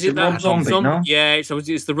 Is it that Rob Zombie? No? Yeah, it's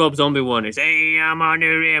the Rob Zombie one. It's hey, I'm on the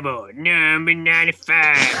rebel, number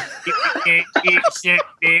 95.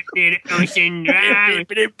 Ocean Drive.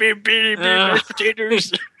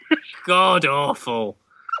 God awful.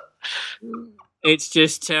 It's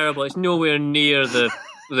just terrible. It's nowhere near the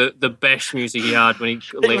best music he had when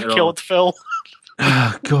he later killed on. Phil.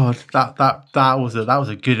 Oh, God, that was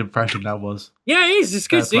a good impression. That was. Yeah, it is. It's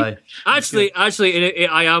good. See, actually,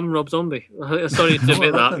 I am Rob Zombie. Sorry to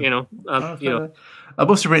admit that. I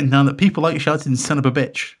must have written down that people like shouting "son of a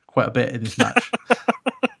bitch" quite a bit in this match.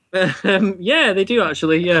 Yeah, they do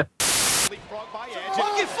actually. Yeah.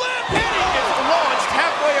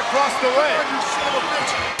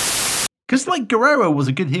 Because Guerrero was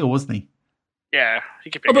a good heel, wasn't he? Yeah, he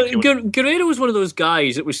could be a good heel. Guerrero was one of those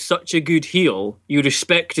guys that was such a good heel. You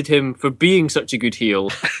respected him for being such a good heel,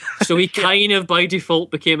 so he kind of by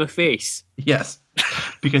default became a face. Yes,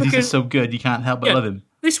 because he's just so good, you can't help but love him.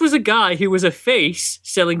 This was a guy who was a face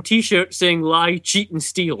selling T-shirts saying "Lie, cheat, and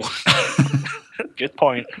steal." Good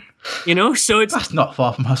point. So that's not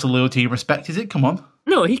far from hustle, loyalty, and respect, is it? Come on.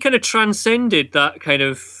 No, he kind of transcended that kind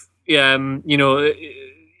of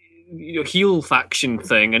heel faction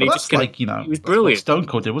thing, and he just he was brilliant. Stone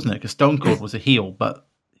Cold did, wasn't it? Because Stone Cold was a heel, but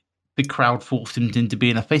the crowd forced him into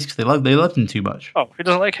being a face because they loved him too much. Oh, who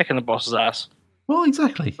doesn't like kicking the boss's ass? Well,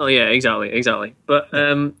 exactly. Oh yeah, exactly. But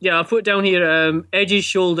I put down here Edge's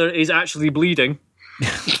shoulder is actually bleeding.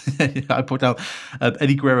 I put down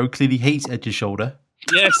Eddie Guerrero clearly hates Edge's shoulder.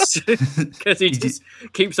 Yes, because he just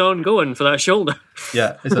keeps on going for that shoulder.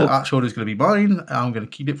 Yeah, it's like, that shoulder's going to be mine. I'm going to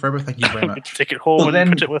keep it forever. Thank you very much. Take it home and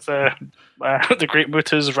put it with the Great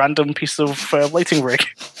Muta's random piece of lighting rig.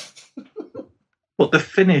 But the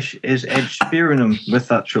finish is Edge spearing him with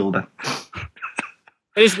that shoulder.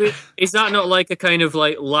 Is that not like a kind of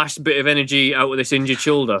last bit of energy out of this injured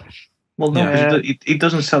shoulder? Well, no, he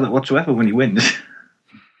doesn't sell it whatsoever when he wins.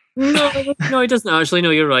 No, he doesn't actually. No,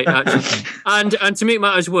 you're right. Actually, and to make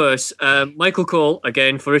matters worse, Michael Cole,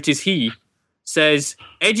 again for it is he, says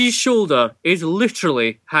Edge's shoulder is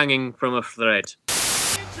literally hanging from a thread.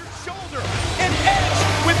 Injured shoulder, and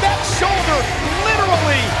Edge with that shoulder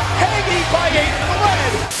literally hanging by a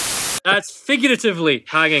thread. That's figuratively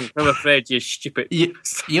hanging from a thread. You stupid. He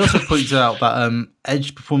also points out that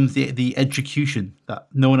Edge performs the execution that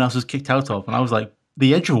no one else was kicked out of, and I was like,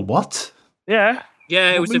 the Edge of what? Yeah.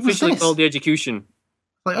 Yeah, it was officially called the execution.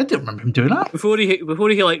 I didn't remember him doing that. Before he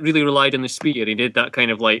really relied on the spear, he did that kind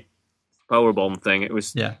of powerbomb thing. It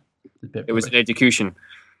was it was an execution.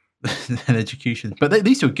 An execution, but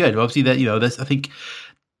these two are good. Obviously, that I think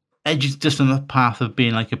Edge is just on the path of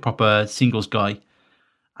being a proper singles guy,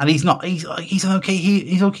 and he's not. He's an okay.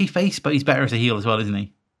 He's okay face, but he's better as a heel as well, isn't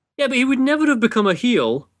he? Yeah, but he would never have become a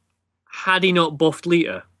heel had he not buffed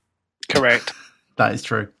Lita. Correct. That is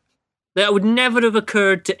true. That would never have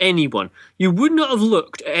occurred to anyone. You would not have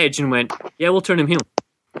looked at Edge and went, "Yeah, we'll turn him heel."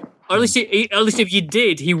 Or at least if you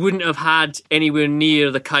did, he wouldn't have had anywhere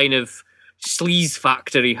near the kind of sleaze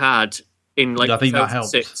factor he had in I think that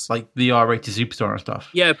helps, the R-rated superstar and stuff.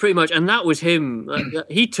 Yeah, pretty much. And that was him.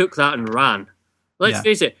 He took that and ran. Let's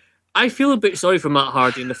face it. I feel a bit sorry for Matt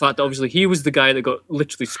Hardy in the fact that obviously he was the guy that got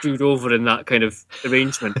literally screwed over in that kind of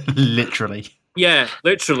arrangement. Literally. Yeah,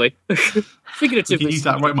 literally. Figuratively. You can use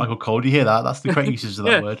that right, Michael Cole. Do you hear that? That's the great usage of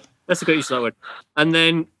that word. That's a great use of that word. And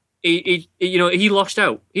then he lost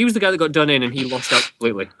out. He was the guy that got done in, and he lost out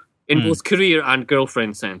completely in both career and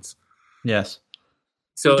girlfriend sense. Yes.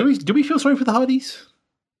 So do we feel sorry for the Hardys?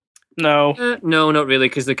 No. No, not really,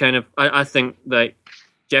 because they kind of. I think that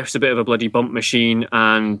Jeff's a bit of a bloody bump machine,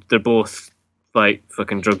 and they're both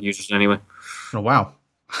fucking drug users anyway. Oh wow.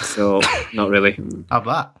 So not really. Have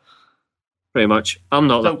that. Pretty much. I'm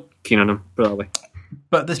not that keen on him, probably.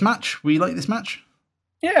 But this match, we like this match?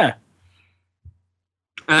 Yeah.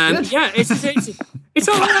 Yeah, it's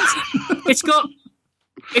all right.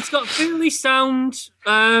 It's got fairly sound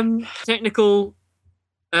technical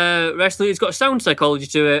wrestling. It's got sound psychology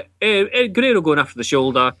to it. Guerrero going after the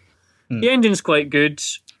shoulder. The ending's quite good,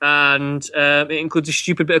 and it includes a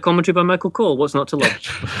stupid bit of commentary by Michael Cole. What's not to love?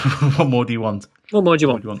 What more do you want? What more do you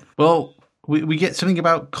want? Well, we get something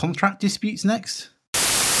about contract disputes next.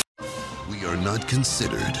 We are not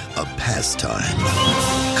considered a pastime.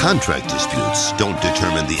 Contract disputes don't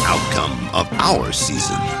determine the outcome of our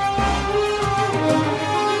season.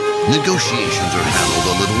 Negotiations are handled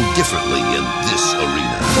a little differently in this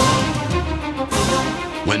arena.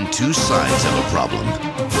 When two sides have a problem,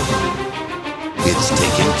 it's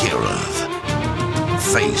taken care of.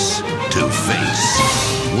 Face to face.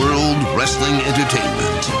 World Wrestling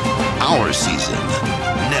Entertainment. Our season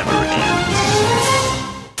never ends.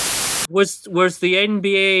 Was the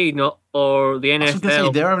NBA or the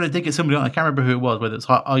NFL? They're having a dig at somebody. I can't remember who it was. Whether it's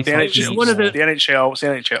the NHL. One of the NHL. Was the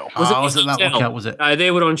NHL? Was it that lockout? Was it?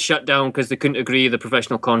 They were on shutdown because they couldn't agree the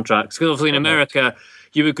professional contracts. Because obviously in America,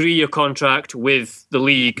 you agree your contract with the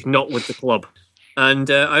league, not with the club. And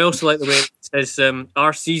I also like the way it says,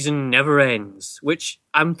 our season never ends, which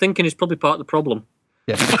I'm thinking is probably part of the problem.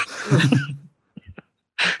 Yeah.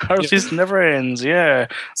 Our season never ends, yeah.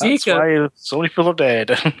 That's why so many people are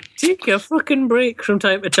dead. Take a fucking break from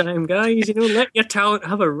time to time, guys. Let your talent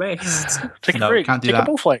have a rest. Take a break. Can't do Take that.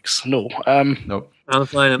 a Bowflex. No. Nope.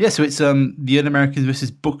 Yeah, so it's the Un-Americans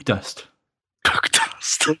versus Book Dust. Book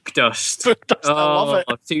Dust. Book Dust. Book Dust. I love it.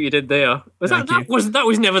 I see what you did there. That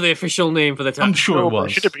was never the official name for the time. I'm sure it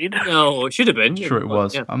was. It should have been. No, it should have been. I'm sure it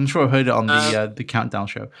was. Yeah. I'm sure I heard it on the Countdown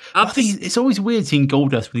show. I think it's always weird seeing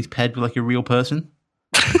Goldust when he's paired with like a real person.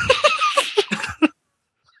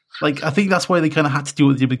 Like, I think that's why they kind of had to do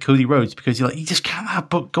what they did with Cody Rhodes, because you just can't have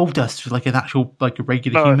Goldust with like an actual, like a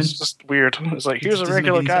regular human. It's just weird. It's like, here's a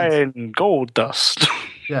regular guy in Goldust.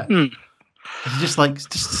 Yeah. Just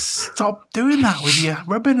stop doing that with your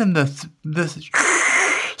rubbing and the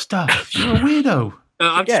stuff. You're a weirdo.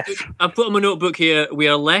 I've put on my notebook here, we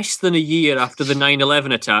are less than a year after the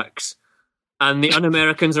 9/11 attacks, and the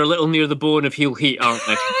Un-Americans are a little near the bone of heel heat, aren't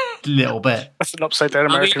they? Little bit. That's an upside down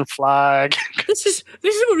American flag. This is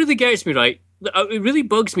what really gets me, right? It really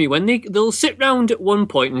bugs me when they'll sit round at one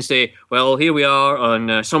point and say, well, here we are on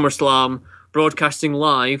SummerSlam, broadcasting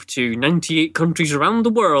live to 98 countries around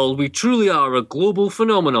the world. We truly are a global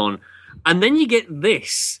phenomenon. And then you get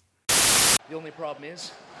this. The only problem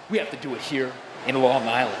is, we have to do it here in Long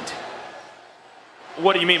Island.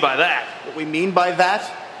 What do you mean by that? What we mean by that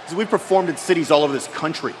is we've performed in cities all over this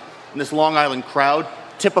country, and this Long Island crowd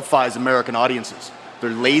typifies American audiences.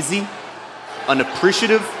 They're lazy,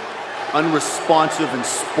 unappreciative, unresponsive, and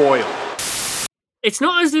spoiled. It's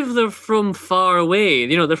not as if they're from far away.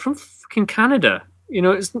 They're from fucking Canada.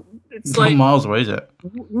 It's like miles away, is it?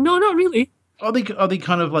 No, not really. Are they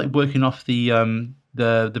kind of like working off the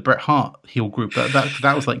Bret Hart heel group?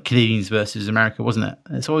 That was like Canadians versus America, wasn't it?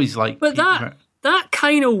 It's always like, but that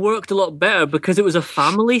kind of worked a lot better because it was a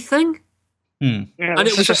family thing. Yeah, and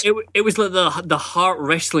it was like the Hart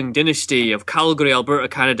wrestling dynasty of Calgary, Alberta,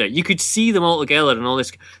 Canada. You could see them all together and all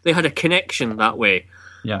this. They had a connection that way.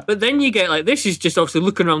 Yeah. But then you get like this is just obviously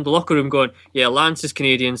looking around the locker room going, yeah, Lance is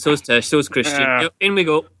Canadian, so's Tess, so's Christian. Yeah. Yep, in we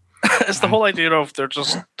go. It's the whole idea of they're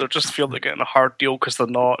just feel they're getting a hard deal because they're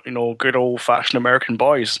not good old fashioned American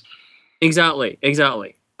boys. Exactly.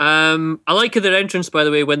 I like their entrance, by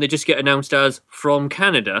the way, when they just get announced as from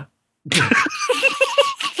Canada.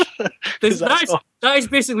 That is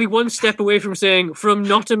basically one step away from saying from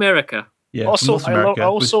not America. Yeah. Also,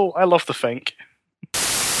 I love the Fink. The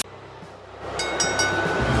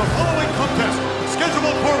following contest,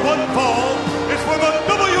 scheduled for one fall, is for the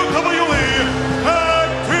WWE Tag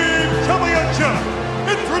Team Championship.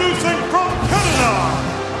 Introducing from Canada,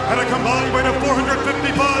 at a combined weight of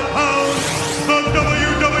 455 pounds, the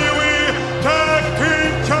WWE Tag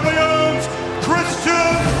Team Champions,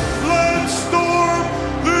 Christian Lance Storm,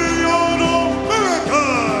 the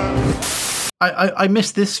Un-American. I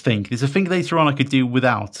missed this Fink. There's a Fink later on I could do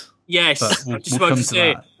without. Yes, I was just about to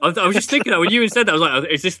say. I was just thinking that when you said that, I was like,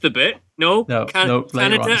 "Is this the bit?" No, Canada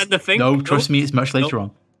and the Fink. No, trust me, it's much later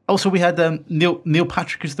on. Also, we had Neil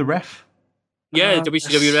Patrick as the ref. Yeah,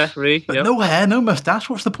 WCW referee. But no hair, no mustache.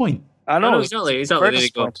 What's the point? I know exactly. There you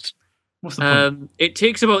go. What's the point? It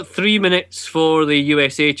takes about 3 minutes for the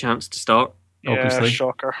USA chance to start. Obviously,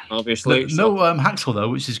 shocker. Obviously, no Hacksaw though,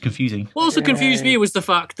 which is confusing. What also confused me was the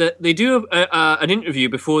fact that they do an interview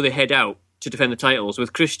before they head out to defend the titles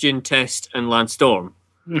with Christian, Test, and Lance Storm.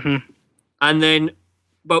 Mm-hmm. And then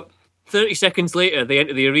about 30 seconds later, they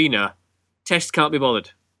enter the arena. Test can't be bothered.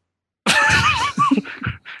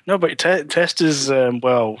 No, but Test is I'd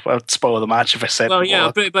spoil the match if I said. Well,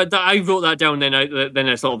 yeah, but I wrote that down. Then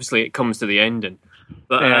it's obviously it comes to the ending.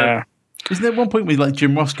 But isn't there one point where like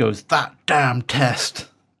Jim Ross goes, "That damn Test"?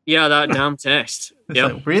 Yeah, that damn Test. Yeah,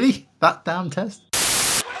 like, really? That damn Test?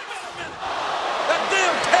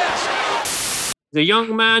 The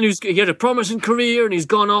young man he had a promising career and he's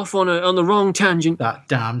gone off on the wrong tangent. That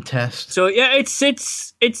damn Test. So yeah, it's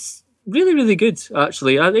really, really good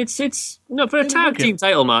actually. It's for a tag team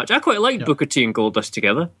title match. I quite like Booker T and Goldust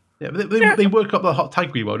together. Yeah, but they work up the hot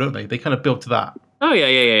tag really well, don't they? They kind of build to that. Oh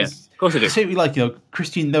yeah. Of course they do. Certainly, like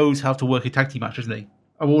Christian knows how to work a tag team match, doesn't he?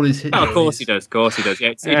 Of course he does.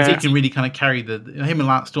 Yeah, he can really kind of carry him and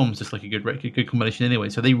Lance Storm's just like a good combination anyway.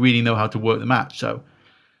 So they really know how to work the match. So.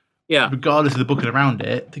 Yeah. Regardless of the booking around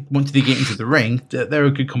it, once they get into the ring, they're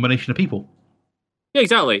a good combination of people. Yeah,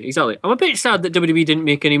 exactly. I'm a bit sad that WWE didn't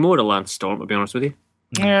make any more of Lance Storm, to be honest with you.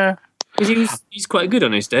 Yeah. Because he's quite good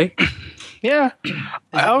on his day. Yeah.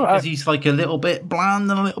 Because he's like a little bit bland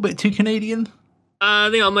and a little bit too Canadian?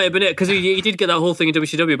 I think that might have been it, because he did get that whole thing in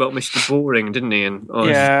WCW about Mr. Boring, didn't he? And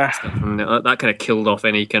stuff, and that kind of killed off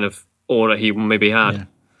any kind of aura he maybe had. Yeah.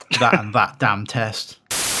 That and that damn test.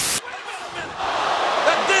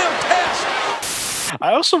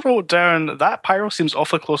 I also wrote down that Pyro seems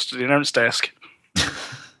awfully close to the announce desk.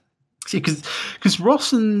 See, because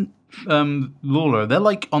Ross and Lawler, they're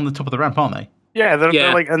like on the top of the ramp, aren't they? Yeah,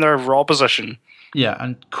 they're like in their raw position. Yeah,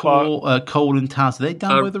 and Cole and Taz, are they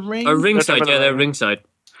down by the ring? Ringside, they're ringside.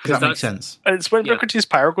 That makes sense. And it's when Booker T's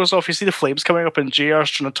pyro goes off, you see the flames coming up, and JR's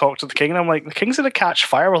trying to talk to the King, and I'm like, the King's going to catch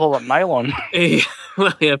fire with all that nylon.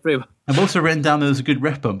 Well, yeah, pretty much. I've also written down there was a good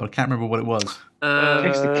ref bump, but I can't remember what it was.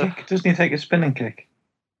 Takes the kick. Doesn't he take a spinning kick?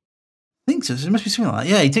 I think so. It must be something like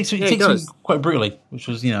that. Yeah, he takes it quite brutally, which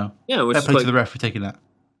was, fair play to the ref for taking that.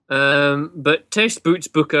 But Test boots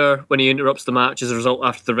Booker when he interrupts the match as a result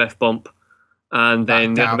after the ref bump. And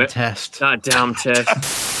then that damn test. That damn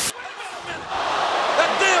test.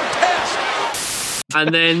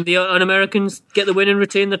 And then the Un-Americans get the win and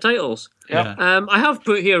retain their titles. Yeah. I have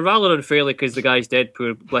put here, rather unfairly, because the guy's dead,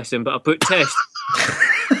 poor bless him, but I put Test.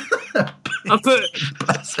 I put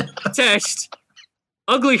Test.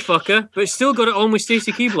 Ugly fucker, but still got it on with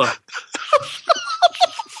Stacey Keebler.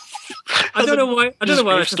 I don't know why I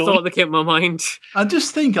just thought that came to my mind. I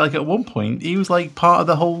just think, like, at one point, he was, like, part of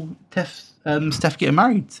the whole Steph getting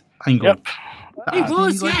married angle. Yep. He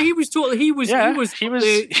was, he was totally, he was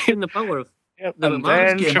in the power of. Yep. And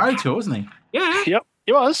then he was getting married to her, wasn't he? Yeah. Yep,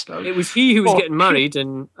 he was. It was he who was getting married,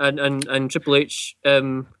 and Triple H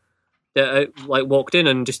walked in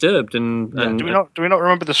and disturbed and do we not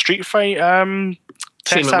remember the street fight?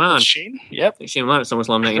 Shane McMahon. Shane? Yep. Shane McMahon at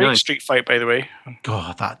SummerSlam 99. Great street fight, by the way.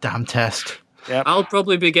 God, that damn test. Yep. I'll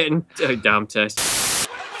probably be getting damn test.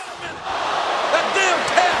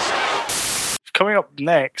 Coming up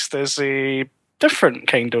next is a different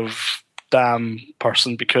kind of damn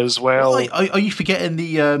person because, well, are you forgetting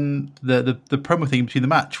the promo thing between the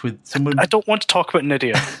match with someone? I don't want to talk about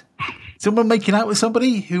Nydia. Someone making out with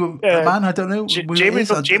somebody a man, I don't know.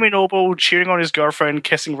 Jamie Noble cheering on his girlfriend,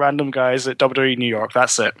 kissing random guys at WWE New York.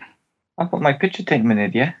 That's it. I got my picture taken with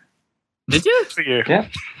Nydia. Did you? For you. Yeah.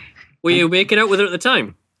 Were you making out with her at the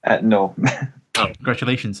time? No. Oh.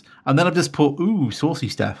 Congratulations. And then I've just put, ooh, saucy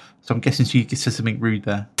Steph. So I'm guessing she says something rude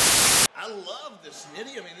there. I love this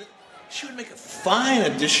Nydia. I mean, she would make a fine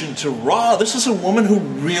addition to Raw. This is a woman who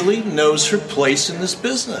really knows her place in this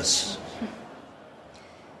business.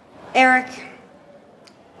 Eric,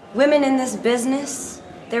 women in this business,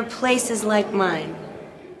 their place is like mine.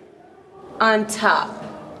 On top.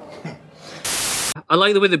 I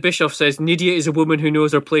like the way that Bischoff says, Nydia is a woman who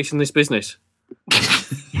knows her place in this business.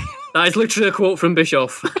 That is literally a quote from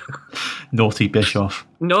Bischoff. Naughty Bischoff.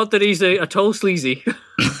 Not that he's a tall sleazy.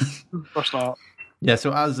 Of course not. Yeah,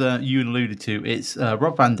 so as you alluded to, it's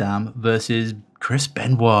Rob Van Dam versus Chris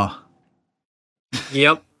Benoit.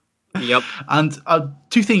 Yep. And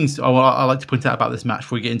two things I like to point out about this match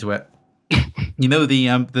before we get into it. You know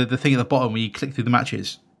the thing at the bottom where you click through the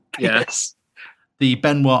matches? Yes. The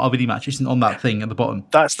Benoit RVD match isn't on that thing at the bottom.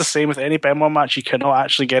 That's the same with any Benoit match. You cannot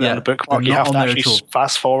actually get it in the bookmark. You have to actually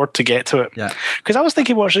fast forward to get to it. Yeah. Because I was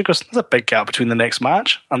thinking, watching it, goes, there's a big gap between the next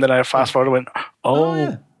match. And then I fast forward and went, oh.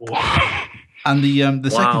 Yeah. And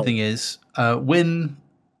the second thing is, when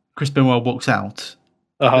Chris Benoit walks out,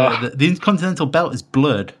 the Intercontinental belt is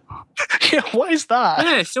blurred. Yeah, what is that?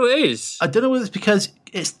 Yeah, so it is. I don't know whether it's because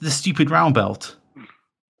it's the stupid round belt.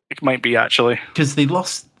 It might be, actually. Because they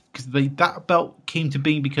lost... Because that belt came to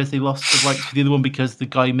being because they lost the rights to the other one because the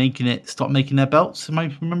guy making it stopped making their belts. Am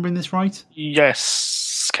I remembering this right?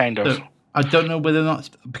 Yes, kind of. So I don't know whether or not,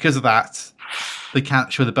 because of that, they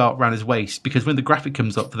can't show the belt around his waist. Because when the graphic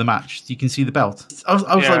comes up for the match, you can see the belt. I was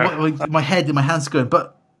like, my head and my hands going,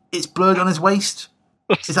 but it's blurred on his waist.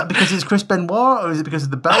 Is that because it's Chris Benoit, or is it because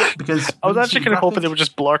of the belt? Because I was actually kind of hoping they would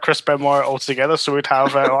just blur Chris Benoit altogether, so we'd have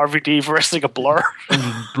RVD wrestling a blur.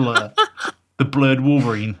 Blur. The blurred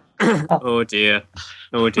Wolverine. Oh dear.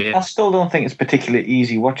 I still don't think it's particularly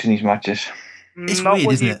easy watching these matches. It's not weird,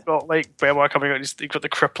 when isn't you've it? got like Benoit coming out, you've got the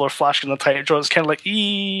crippler flashing the tight draw. It's kind of like,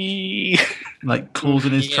 like claws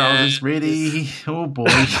in his trousers. Really? Oh boy.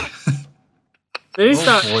 There is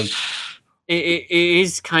boy. It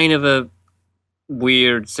is kind of a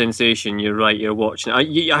weird sensation. You're right. You're watching.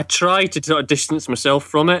 I try to sort of distance myself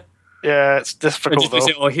from it. Yeah, it's difficult though.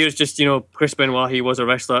 Say, here's just Chris Benoit. He was a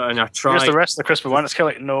wrestler, and I tried. Here's the rest of the Chris Benoit. It's kind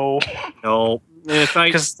of like no. Try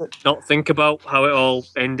to not think about how it all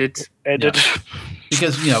ended. Yeah.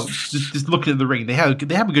 Because just looking at the ring, they have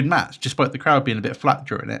a good match, despite the crowd being a bit flat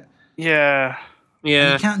during it. Yeah.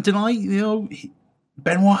 And you can't deny,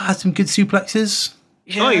 Benoit had some good suplexes.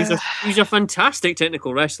 Oh, he's a fantastic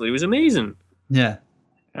technical wrestler. He was amazing. Yeah.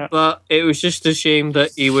 But it was just a shame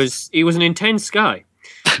that he was an intense guy.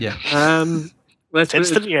 Yeah.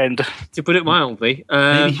 It's to the end. To put it mildly.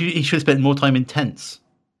 Maybe he should have spent more time intense.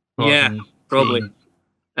 Yeah, probably.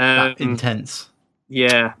 Intense.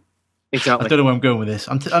 Yeah, exactly. I don't know where I'm going with this.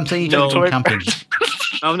 I'm saying he should have gone camping.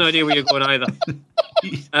 I have no idea where you're going either.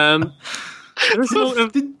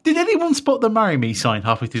 Did anyone spot the "Marry Me" sign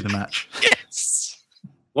halfway through the match? Yes.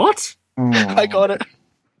 What? I got it.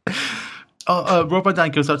 Rob Van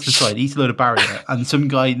Dam goes out to the side, eats a load of barrier, and some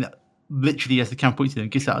guy literally, as the camera points to him,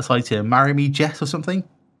 gets out of sight to him, "Marry me, Jess," or something.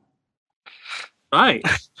 Right.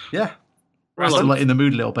 Yeah. Well, to lighten the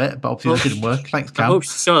mood a little bit, but obviously that didn't work. Thanks, Cam. I hope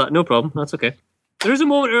so. No problem. That's okay. There is a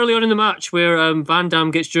moment early on in the match where Van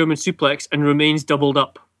Dam gets German suplex and remains doubled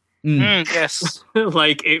up. Yes.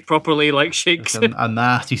 Like it properly shakes. A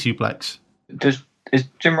nasty suplex. Is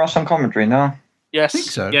Jim Ross on commentary now? Yes. I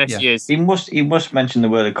think so. Yes, yeah. he is. He must mention the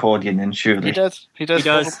word accordion then, surely. He does. He does.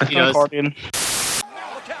 Accordion.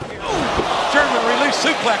 German release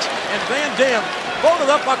suplex, and Van Dam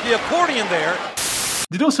folded up like the accordion there.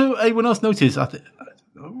 Did also anyone else notice,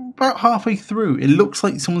 about halfway through, it looks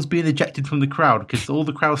like someone's being ejected from the crowd because all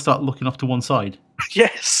the crowd start looking off to one side.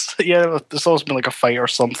 Yes. Yeah, there's always been like a fight or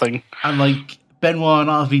something. And Benoit and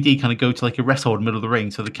RVD kind of go to a rest hold in the middle of the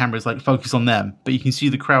ring, so the camera's focused on them, but you can see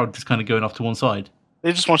the crowd just kind of going off to one side.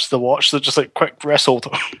 They just wanted to watch, they're just quick wrestled.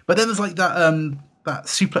 But then there's that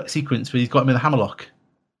suplex sequence where he's got him in the hammerlock.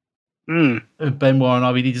 Benoit and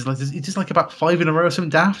RVD just about 5 in a row or something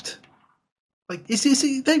daft.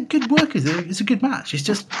 They're good workers. It's a good match. It's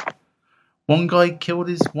just one guy killed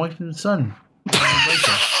his wife and son.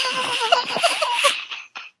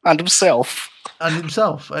 And himself. And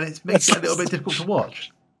it makes it a little bit difficult to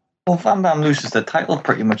watch. Well, Van Dam loses the title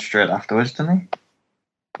pretty much straight afterwards, doesn't he?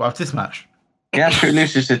 Well, after this match? Yeah, after he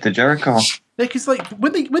loses it to Jericho. Yeah, because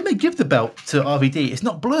when they give the belt to RVD, it's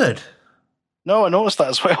not blurred. No, I noticed that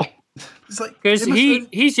as well. It's because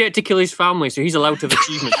he's yet to kill his family, so he's allowed to have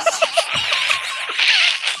achievements.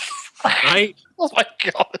 Right? Oh my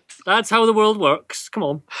god. That's how the world works. Come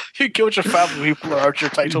on. You killed your family, you blurred your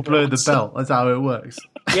title. Blur the belt. That's how it works.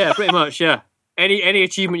 Yeah, pretty much, yeah. Any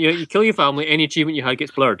achievement you kill your family, any achievement you had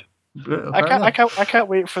gets blurred. I can't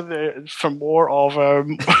wait for more of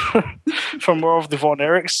the Von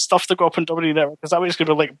Erich stuff to go up on WWE Network, because that way it's going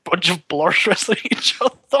to be a bunch of blurs wrestling each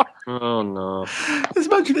other. Oh no! Just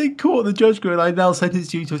imagine they caught the judge going, "I now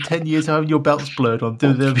sentence you to 10 years having your belts blurred on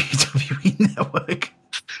WWE Network."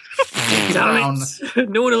 Damn it.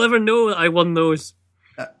 No one will ever know that I won those.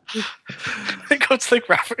 It goes to the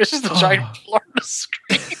graphic. It's just a giant blur on the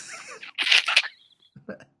screen.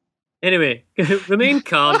 Anyway, remain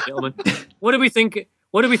calm, gentlemen. What do we think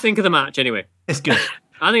of the match? Anyway, it's good.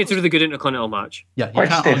 I think it's a really good Intercontinental match. Yeah, you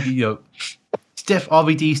can't argue. Steph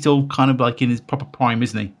RVD still kind of in his proper prime,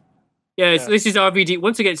 isn't he? Yeah, this is RVD.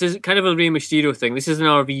 Once again, it's kind of a Rey Mysterio thing. This is an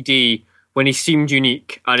RVD when he seemed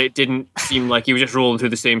unique, and it didn't seem like he was just rolling through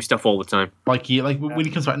the same stuff all the time. When he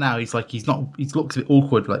comes back now, he looks a bit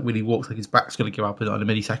awkward. When he walks, his back's going to go up in a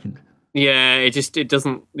millisecond. Yeah, it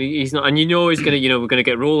doesn't. He's not, and we're gonna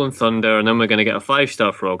get Rolling Thunder, and then we're gonna get a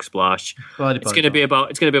 5-star Frog Splash. It's gonna be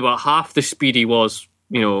about half the speed he was,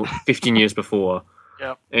 15 years before.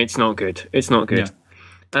 Yeah, it's not good. It's not good.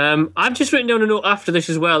 Yeah. I've just written down a note after this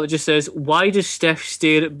as well. It just says, "Why does Steph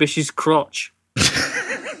stare at Bish's crotch?"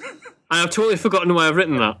 I've totally forgotten why I've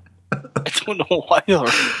written that. I don't know why either.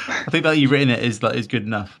 I think that you've written it is good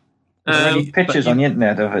enough. Are there any pictures on the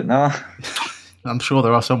internet of it? No. I'm sure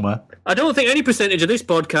there are somewhere. I don't think any percentage of this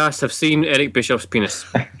podcast have seen Eric Bischoff's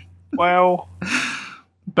penis. Well,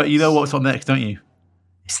 but you know what's on next, don't you?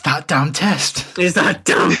 It's that damn test. It's that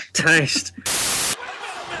damn test.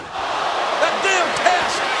 That damn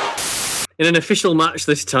test. In an official match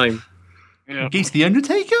this time. Yeah. Against the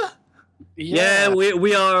Undertaker? Yeah,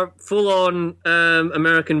 we are full on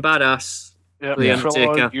American badass. Yeah, the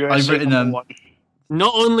Undertaker. I've written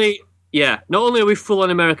Not only are we full on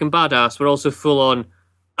American badass, we're also full on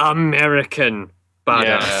American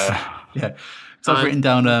badass. Yeah. So I've written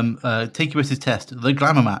down Taker versus Test, the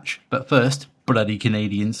glamour match, but first, bloody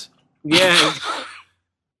Canadians. Yeah.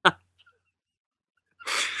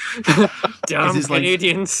 Damn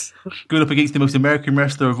Canadians. Going up against the most American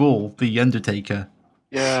wrestler of all, the Undertaker.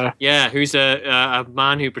 Yeah. Yeah, who's a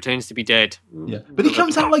man who pretends to be dead. Yeah. But he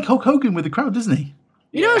comes out like Hulk Hogan with the crowd, doesn't he?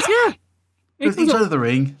 He does, yeah. He goes each side of the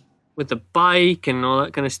ring. With the bike and all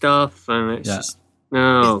that kind of stuff, and it's just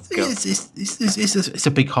it's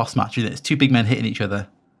a big hoss match, isn't it? It's two big men hitting each other.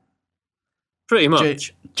 Pretty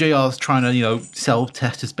much. JR's trying to sell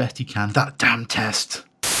Test as best he can. That damn Test.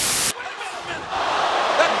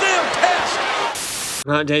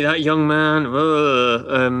 That day, that young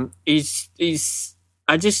man, he's.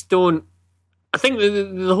 I just don't. I think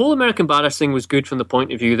the whole American Badass thing was good from the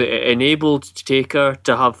point of view that it enabled Taker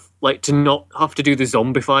to have to not have to do the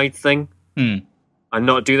zombified thing. And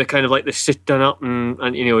not do the kind of the sit down up and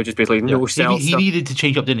just basically no cell He stuff. needed to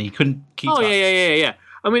change up, didn't he? He couldn't keep that. Yeah.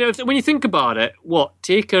 I mean, when you think about it,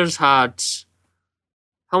 Taker's had...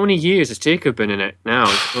 How many years has Taker been in it now?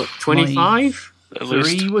 25? At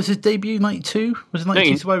least. Was his debut 92? Was it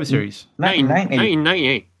 92 Survivor Series?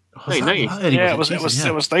 1998. Yeah, it was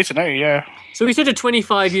 1990, yeah. So he's had a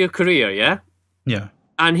 25-year career, yeah? Yeah.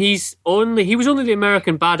 And he was only the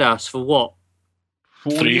American Badass for what?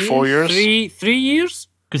 4 years? 3 years?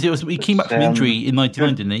 Because he came back from injury in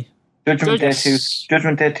 99, didn't he? Judgment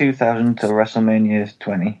Day 2000 to WrestleMania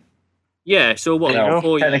 20. Yeah, so what?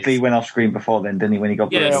 Technically, he went off screen before then, didn't he? When he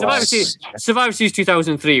got Survivor Series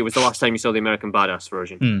 2003 was the last time you saw the American Badass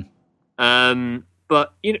version.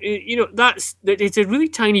 But it's a really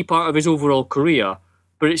tiny part of his overall career,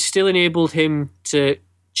 but it still enabled him to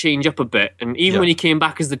change up a bit. And even when he came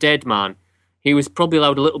back as the Dead Man, he was probably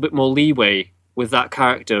allowed a little bit more leeway with that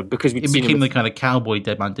character because he became the kind of cowboy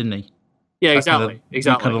Dead Man, didn't he? Yeah, exactly. The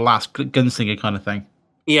kind of last gunslinger kind of thing.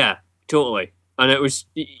 Yeah, totally. And it was,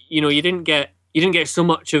 you didn't get so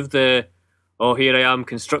much of the, here I am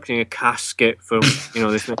constructing a casket for, this. They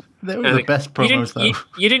were the best promos, though.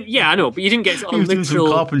 You didn't, yeah, I know, but you didn't get he was doing some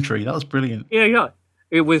carpentry. That was brilliant. Yeah.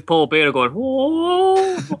 With Paul Bearer going, whoa,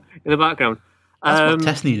 in the background. That's what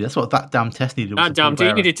Tess needed. That's what that damn Tess needed. That damn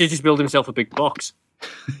dude needed to just build himself a big box.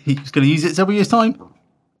 He's going to use it several years' time.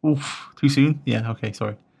 Oof, too soon? Yeah, okay,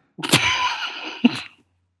 sorry.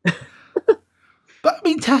 But, I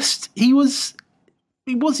mean, Test, he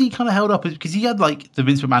kind of held up because he had, the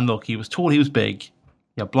Vince McMahon look. He was tall, he was big. He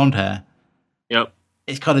had blonde hair. Yep.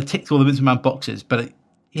 It's kind of ticked all the Vince McMahon boxes, but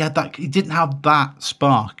he didn't have that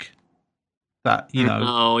spark that,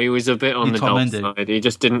 No, he was a bit on the dull side. He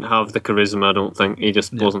just didn't have the charisma, I don't think. He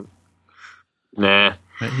just wasn't. Nah.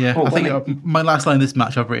 Yeah, I think my last line in this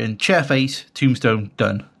match I've written, chair face, tombstone,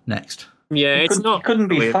 done. Next. Yeah, he couldn't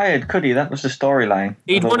be fired, could he? That was the storyline.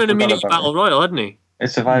 He'd won an immunity battle royal, hadn't he?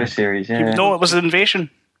 It's Survivor Series, yeah. No, it was an Invasion.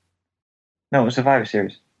 No, it was Survivor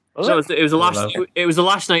Series. It was the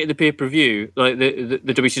last night of the pay-per-view, like the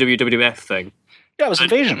WCW WWF thing. Yeah, it was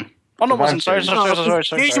Invasion. Oh, no, it wasn't. Sorry.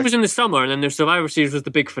 Invasion was in the summer, and then their Survivor Series was the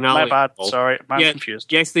big finale. My bad. Sorry, I'm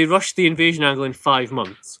confused. Yes, they rushed the Invasion angle in 5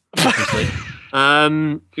 months.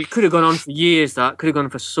 It could have gone on for years. That could have gone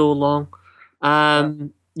on for so long.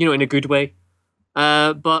 In a good way.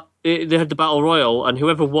 But they had the Battle Royal, and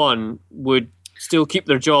whoever won would still keep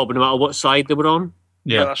their job no matter what side they were on.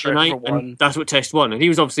 Yeah, that's right. And that's what Test won, and he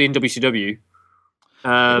was obviously in WCW.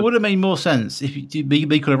 It would have made more sense if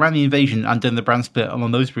they could have ran the Invasion and done the brand split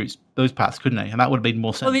along those routes, those paths, couldn't they? And that would have made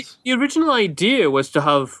more sense. Well, the original idea was to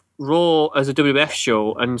have Raw as a WWF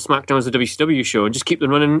show and SmackDown as a WCW show, and just keep them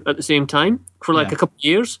running at the same time for a couple of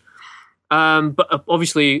years. But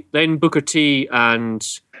obviously, then Booker T and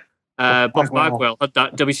Buff Bagwell had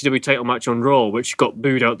that WCW title match on Raw, which got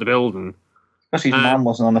booed out the building. Because his man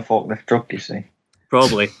wasn't on the forklift truck, you see.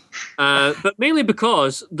 Probably. But mainly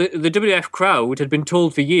because the WWF crowd had been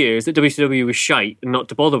told for years that WCW was shite and not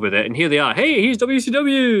to bother with it. And here they are. Hey, here's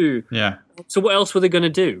WCW. Yeah. So what else were they going to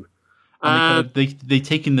do? They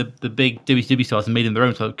taken the big WCW stars and made them their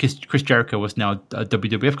own. So Chris Jericho was now a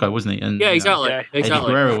WWF guy, wasn't he? And, exactly. Eddie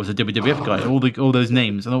Guerrero was a WWF guy. All those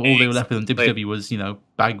names. And all they were left with on WCW was,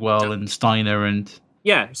 Bagwell and Steiner and...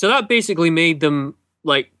 Yeah, so that basically made them,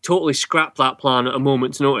 totally scrap that plan at a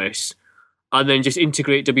moment's notice. And then just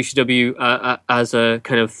integrate WCW as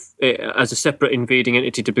a separate invading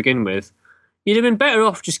entity to begin with. You'd have been better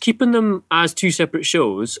off just keeping them as two separate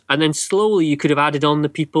shows, and then slowly you could have added on the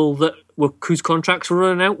people whose contracts were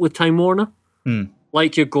running out with Time Warner,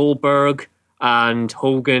 like your Goldberg and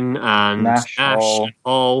Hogan and Nash and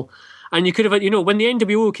Hall. And you could have, when the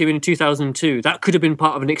NWO came in 2002, that could have been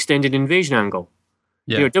part of an extended invasion angle.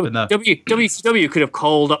 Yeah, WCW could have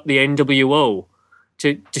called up the NWO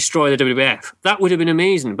to destroy the WWF. That would have been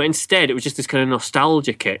amazing. But instead, it was just this kind of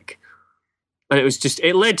nostalgia kick. And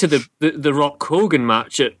it led to the Rock Hogan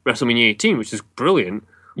match at WrestleMania 18, which is brilliant.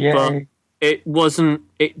 Yeah. But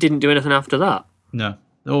it didn't do anything after that. No.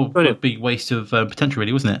 A big waste of potential,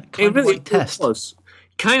 really, wasn't it? Kind of like Test. It was.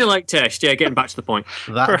 Kind of like Test, yeah, getting back to the point.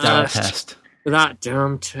 That damn Test. That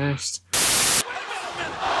damn Test.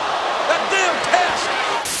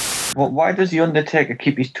 Well, why does The Undertaker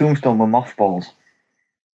keep his tombstone with mothballs?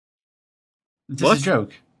 Is this a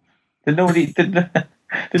joke? Did nobody see that?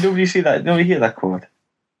 Did nobody hear that quote?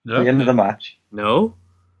 No. At the end of the match? No.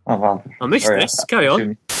 Oh, well. I missed this. Carry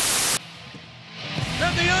on.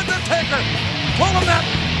 The Undertaker. Pulling that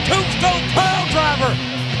tombstone pile driver.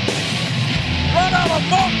 Right out of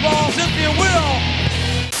mothballs, if you will.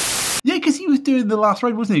 Yeah, because he was doing the last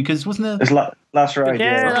ride, wasn't he? Because wasn't there... It's last ride,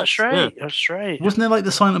 Yeah, that's right. Yeah. That's right. Wasn't there like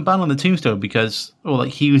the silent ban on the tombstone because, or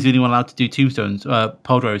like he was the only one allowed to do tombstones,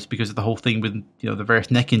 pile drivers, because of the whole thing with the various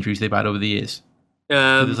neck injuries they've had over the years.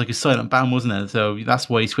 So there's like a silent ban, wasn't there? So that's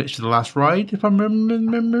why he switched to the last ride, if I'm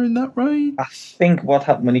remembering that right. I think what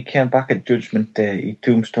happened when he came back at Judgment Day, he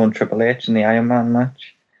tombstoned Triple H in the Iron Man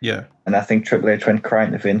match. Yeah. And I think Triple H went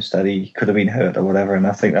crying to Vince that he could have been hurt or whatever, and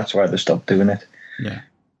I think that's why they stopped doing it. Yeah.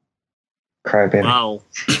 Crybaby. Wow.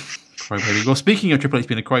 Crybaby. Well, speaking of Triple H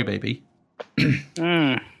being a crybaby.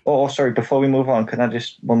 Oh, sorry, before we move on, can I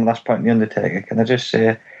just, one last point on The Undertaker, can I just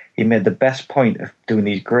say he made the best point of doing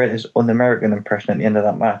his greatest un-American impression at the end of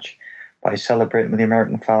that match by celebrating with the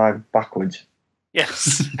American flag backwards.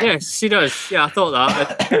 Yes. Yes, he does. Yeah, I thought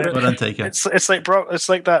that. Well done, Taker. It's like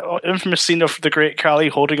that infamous scene of the Great Khali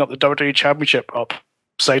holding up the WWE Championship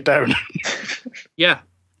upside down. Yeah.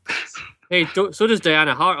 Hey, so does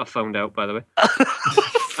Diana Hart, I found out, by the way.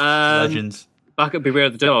 Legends. Back at Beware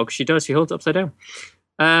the Dog, she does. She holds it upside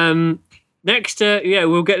down. Next,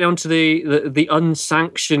 we'll get on to the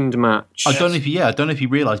unsanctioned match. I don't know if you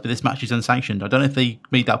realise, but this match is unsanctioned. I don't know if they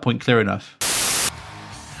made that point clear enough.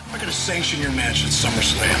 I'm going to sanction your match at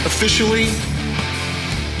SummerSlam. Officially,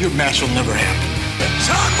 your match will never happen.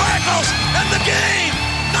 Shawn Michaels and the game,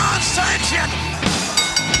 non-sanctioned.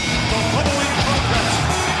 The following contest,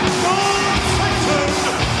 non-sanctioned.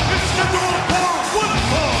 It's scheduled for one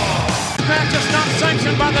fall. Match is not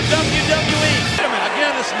sanctioned by the WWE.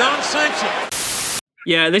 Again, it's non-sanctioned.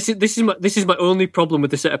 Yeah, this is my only problem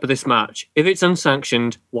with the setup of this match. If it's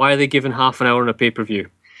unsanctioned, why are they given half an hour on a pay-per-view?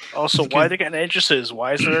 Also, why are they getting entrances?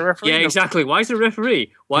 Why is there a referee? Yeah, exactly. Why is there a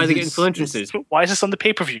referee? Why are they getting full entrances? Why is this on the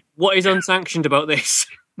pay-per-view? What is unsanctioned about this?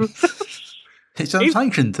 It's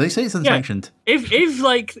unsanctioned. They say it's unsanctioned. Yeah,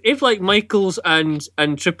 if Michaels and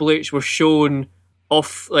Triple H were shown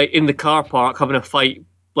off like in the car park having a fight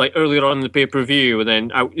like earlier on in the pay-per-view, and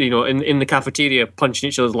then out, in the cafeteria punching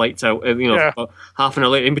each other's lights out, half an hour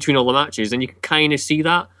later in between all the matches, then you can kind of see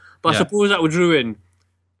that. But I suppose that would ruin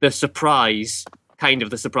the surprise. Kind of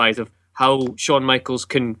the surprise of how Shawn Michaels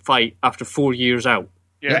can fight after 4 years out.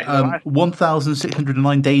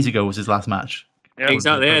 1,609 days ago was his last match. Yeah,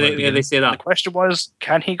 exactly. They say that. The question was,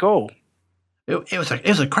 can he go? It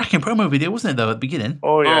was a cracking promo video, wasn't it, though, at the beginning?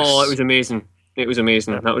 Oh, yes. Oh, it was amazing. It was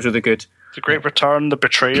amazing. That was really good. The great return, the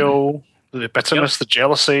betrayal, the bitterness, the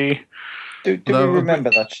jealousy. Do we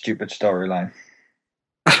remember that stupid storyline?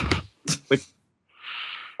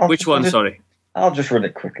 Which one, sorry? I'll just run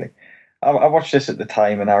it quickly. I watched this at the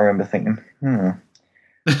time, and I remember thinking,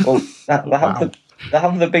 Well, they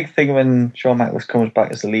have the big thing when Shawn Michaels comes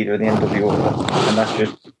back as the leader of the NWO, and that's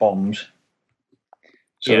just bombs.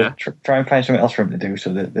 So they try and find something else for him to do,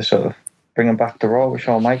 so they sort of bring him back to Raw with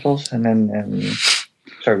Shawn Michaels, and then,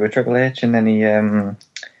 with Triple H, and then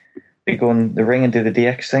they go in the ring and do the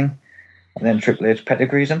DX thing, and then Triple H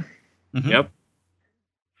pedigrees him. Mm-hmm. Yep.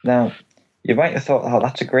 Now, you might have thought,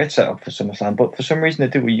 that's a great setup for SummerSlam, but for some reason they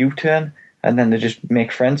do a U-turn, and then they just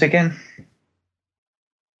make friends again.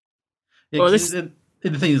 Yeah, the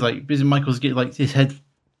thing is, like, Michael's get like his head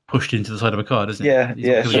pushed into the side of a car, doesn't it?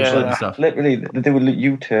 Yeah. So literally, they do a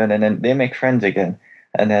U-turn, and then they make friends again,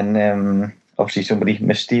 and then obviously somebody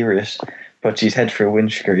mysterious puts his head through a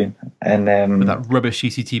windscreen, and with that rubbish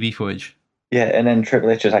CCTV footage. Yeah, and then Triple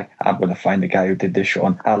H is like, I'm going to find the guy who did this,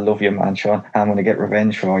 Shawn. I love you, man, Shawn. I'm going to get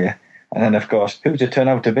revenge for you. And then, of course, who's it turn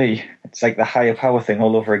out to be? It's like the higher power thing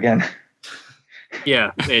all over again.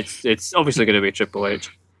 Yeah, it's obviously going to be Triple H.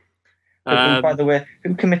 By the way,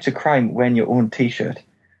 who commits a crime wearing your own T-shirt?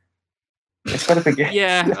 It's got to be...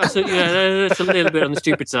 that's a little bit on the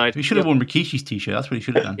stupid side. He should have worn Rikishi's T-shirt. That's what he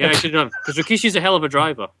should have done. Yeah, he should have done. Because Rikishi's a hell of a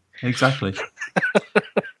driver. Exactly.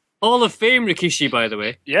 Hall of Fame Rikishi, by the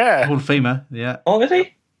way. Yeah. Hall of Famer, yeah. Oh, is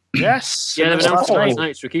he? Yes. Yeah, they've announced last night,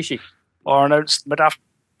 it's Rikishi. Or announced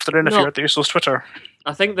mid-afternoon if you're at the Usos Twitter.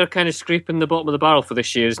 I think they're kind of scraping the bottom of the barrel for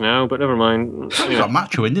this year's now, but never mind. They got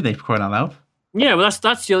Macho in, didn't they, for crying out loud? Yeah, well,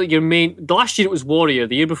 that's your main... The last year it was Warrior.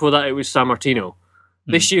 The year before that it was San Martino.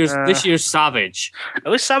 This year's Savage.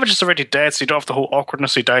 At least Savage is already dead, so you don't have the whole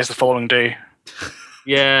awkwardness he dies the following day.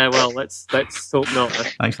 Yeah, well, let's hope not.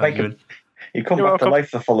 Thanks, thank you. He come back to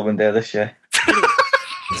life the following day this year.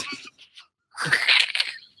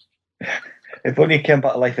 If only he came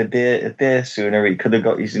back to life a day sooner, he could have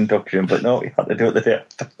got his induction, but no, he had to do it the day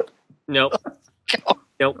after. Nope.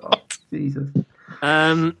 Jesus.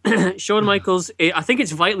 Shawn Michaels, I think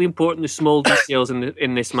it's vitally important the small details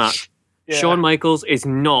in this match. Yeah. Shawn Michaels is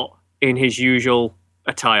not in his usual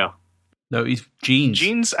attire. No, he's jeans.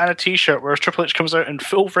 Jeans and a t-shirt, whereas Triple H comes out in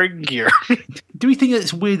full ring gear. Do we think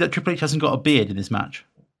it's weird that Triple H hasn't got a beard in this match?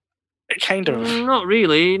 Kind of. Not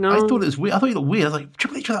really, no. I thought it was weird. I thought he looked weird. I was like,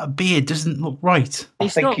 Triple H without a beard doesn't look right. I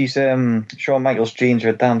think he's Shawn Michaels' jeans are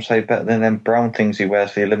a damn sight better than them brown things he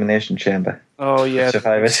wears for the Elimination Chamber. Oh yeah,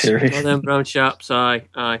 Survivor Series. Oh, them brown chaps, aye.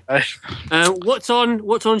 What's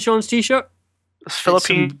on Sean's t-shirt? It's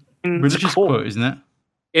Philippine religious quote, isn't it?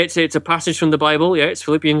 It's a passage from the Bible. Yeah, it's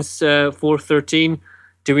Philippians 4:13.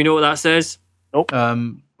 Do we know what that says? Nope.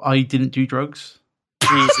 I didn't do drugs.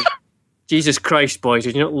 Jesus Christ, boys!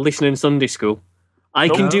 Did you not listen in Sunday school? I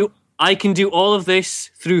can do all of this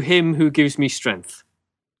through Him who gives me strength.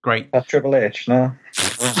 Great. That's Triple H, no?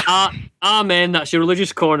 Amen. That's your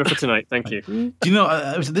religious corner for tonight. Thank you. Do you know?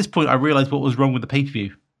 It was at this point I realised what was wrong with the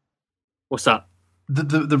pay-per-view. What's that?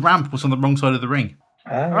 The ramp was on the wrong side of the ring.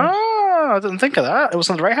 I didn't think of that. It was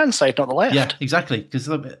on the right-hand side, not the left. Yeah, exactly. Because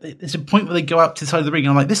there's a point where they go up to the side of the ring,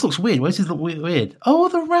 and I'm like, this looks weird. Why does this look weird? Oh,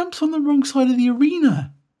 the ramp's on the wrong side of the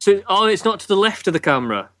arena. So, it's not to the left of the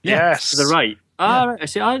camera. Yes, to the right. Yeah. I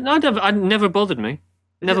see. I never bothered me.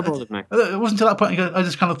 Never bothered me. It wasn't until that point I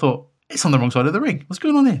just kind of thought it's on the wrong side of the ring. What's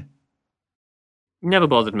going on here? Never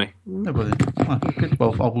bothered me. Never bothered. Oh, good.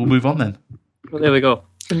 Well, we'll move on then. Well, there we go.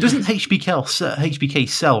 Doesn't HBK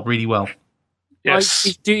sell really well?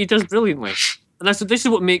 Yes, he does brilliantly, and this is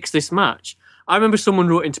what makes this match. I remember someone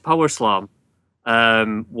wrote into Power Slam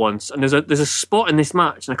once, and there's a spot in this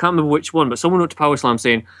match, and I can't remember which one, but someone wrote to Power Slam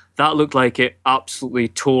saying that looked like it absolutely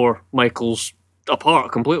tore Michaels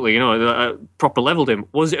apart completely. Proper leveled him.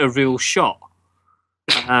 Was it a real shot?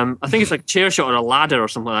 I think it's like a chair shot or a ladder or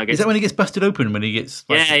something like that. Is that when he gets busted open? When he gets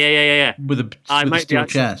yeah with a steel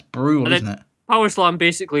chair? It's brutal, isn't it? Power Slam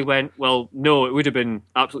basically went, well, no, it would have been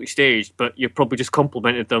absolutely staged, but you probably just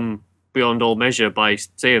complimented them beyond all measure by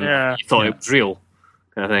saying you thought it was real,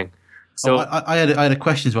 kind of thing. So I had a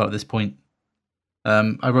question as well at this point.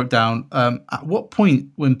 I wrote down, at what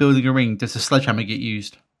point when building a ring does a sledgehammer get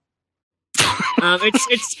used?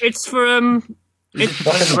 It's for getting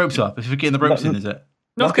the ropes up. If you're getting the ropes in, is it?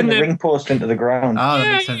 Knocking the ring post into the ground. Oh,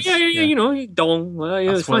 that makes sense. Yeah. Dong.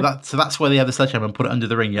 So that's why they have the sledgehammer and put it under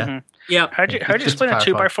the ring, yeah? Mm-hmm. Yeah. How do you explain a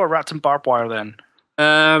 2x4 wrapped in barbed wire then?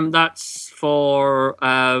 That's for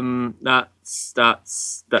that's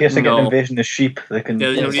in case they get an invasion of sheep, they can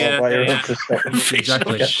put wire up to stop them.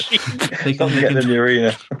 Exactly. They can get in the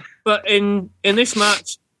arena. But in this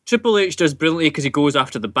match, Triple H does brilliantly because he goes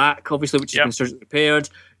after the back, obviously, which has been surgically repaired.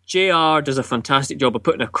 JR does a fantastic job of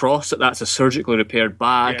putting across that's a surgically repaired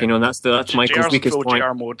back, and that's Michael's JR's weakest full point.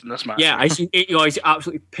 JR mode in this match. Yeah, he's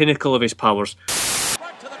absolutely pinnacle of his powers.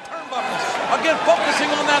 Right to the turnbuckles. Again, focusing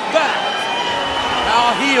on that back.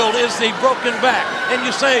 How healed is the broken back? And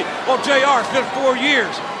you say, well, JR, it's been 4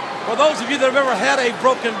 years. For those of you that have ever had a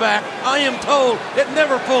broken back, I am told it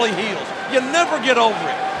never fully heals. You never get over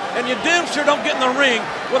it. And you damn sure don't get in the ring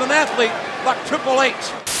with an athlete like Triple H.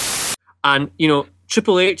 And,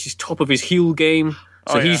 Triple H is top of his heel game,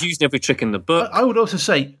 so he's using every trick in the book. I would also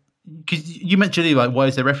say, because you mentioned why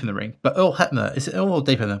is there ref in the ring? But Earl Hebner, is it Earl or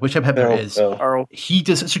Dave Hebner? Whichever Hebner it is, Earl. He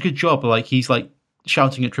does such a good job. He's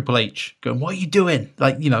shouting at Triple H, going, "What are you doing?"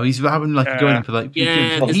 He's having going for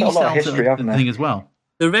There's not a lot of history, haven't there? Thing as well.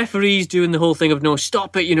 The referee's doing the whole thing of, no,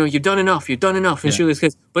 stop it, you've done enough, and show this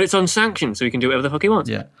kid. But it's unsanctioned, so he can do whatever the fuck he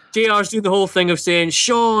wants. Yeah. JR's doing the whole thing of saying,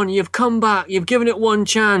 Sean, you've come back, you've given it one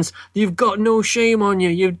chance, you've got no shame on you,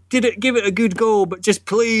 you give it a good go, but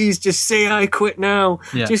please say I quit now.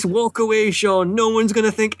 Yeah. Just walk away, Sean. No one's going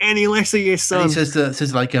to think any less of you, son. And he says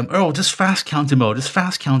Earl, just fast count him, just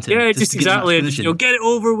fast count him. Yeah, just exactly. Get it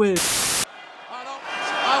over with.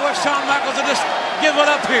 I wish Shawn Michaels would just give it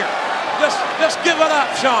up here. Just give it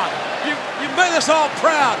up, Shawn. You made us all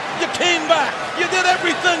proud. You came back. You did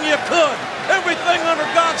everything you could. Everything under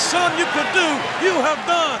God's Son you could do, you have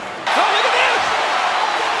done. Oh, look at this!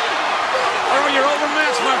 Earl, you're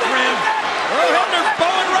overmatched, my friend. Earl Hebner's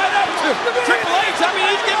bowing right up to Triple H. I mean,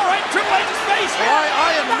 he's getting right in Triple H's face. Well,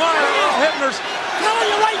 I admire Earl Hebner's. Telling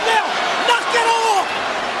you right now, knock it off!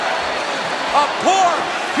 A poor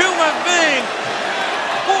human being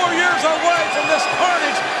 4 years away from this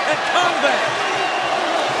carnage and combat.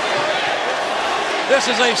 This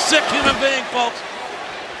is a sick human being, folks.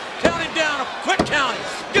 Count him down. Quick count him.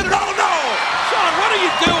 Get it. Oh, no! Sean, what are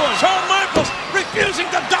you doing? Shawn Michaels refusing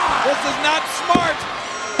to die. This is not smart.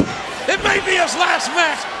 It may be his last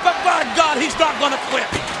match, but by God, he's not going to quit.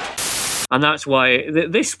 And that's why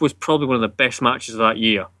this was probably one of the best matches of that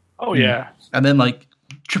year. Oh, yeah. And then,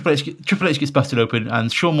 Triple H gets busted open,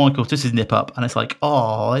 and Shawn Michaels does his nip up, and it's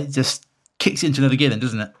it just kicks into another gear then,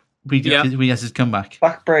 doesn't it? He has his comeback.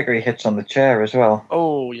 Backbreaker, he hits on the chair as well.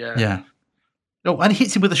 Oh, yeah. Yeah. Oh, and he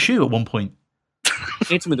hits him with a shoe at one point.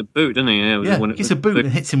 He hits him with a boot, doesn't he? He gets a boot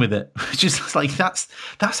and hits him with it. Just like that's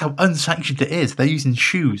how unsanctioned it is. They're using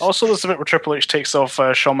shoes. Also, there's a bit where Triple H takes off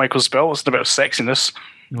Shawn Michaels' belt. It's a bit of sexiness.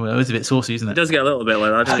 Well, it's a bit saucy, isn't it? It does get a little bit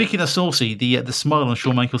like that. Speaking of saucy, the smile on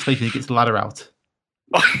Shawn Michaels' face when he gets the ladder out.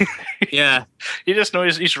 Yeah. You just know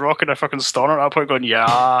he's rocking a fucking stunner at that point going,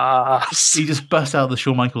 yes. He just bursts out the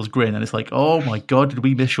Shawn Michaels grin and it's like, oh my God, did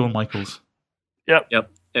we miss Shawn Michaels? Yep.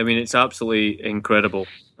 I mean, it's absolutely incredible.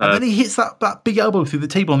 And then he hits that big elbow through the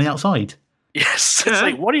table on the outside. Yes. It's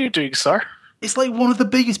like, what are you doing, sir? It's like one of the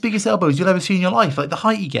biggest elbows you'll ever see in your life. Like the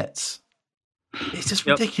height he gets. It's just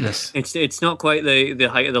ridiculous. It's not quite the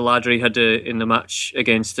height of the ladder he had in the match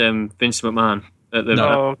against Vince McMahon at the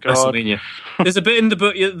WrestleMania. There's a bit in the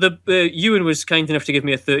book. Ewan was kind enough to give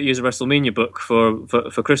me a 30 Years of WrestleMania book for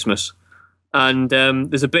Christmas. And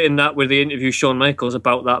there's a bit in that where they interview Shawn Michaels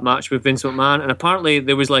about that match with Vince McMahon. And apparently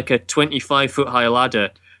there was like a 25-foot high ladder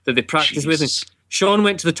that they practiced with. And Shawn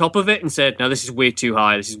went to the top of it and said, no, this is way too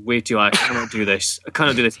high. This is way too high. I cannot do this.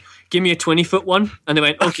 Give me a 20-foot one. And they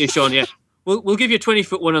went, okay, Shawn, yeah. We'll give you a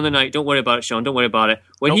 20-foot one on the night. Don't worry about it, Shawn. Don't worry about it.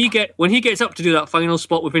 When he gets up to do that final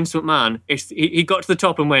spot with Vince McMahon, he got to the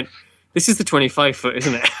top and went, this is the 25-foot,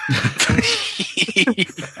 isn't it?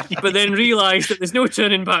 But then realised that there's no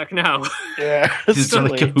turning back now. Yeah. He's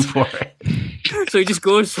going to go for it. So he just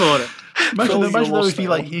goes for it. Imagine though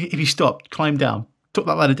if he stopped, climbed down, took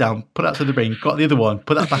that ladder down, put it outside the ring, got the other one,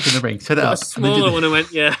 put that back in the ring, set it up. A smaller one and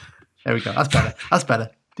went, yeah. There we go. That's better.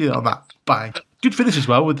 Do that on that. Bye. Good finish as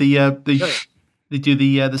well with they do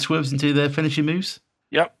the swerves into their finishing moves.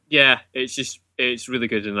 Yep. Yeah, it's really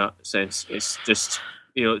good in that sense. It's just,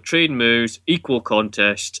 train moves, equal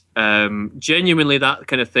contest, genuinely that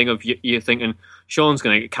kind of thing of you're thinking Shawn's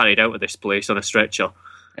going to get carried out of this place on a stretcher.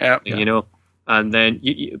 Yeah. And then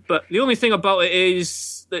but the only thing about it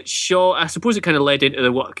is that Shawn, I suppose it kind of led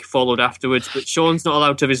into what followed afterwards, but Shawn's not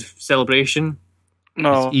allowed to have his celebration.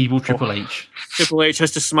 No. It's evil Triple H. Triple H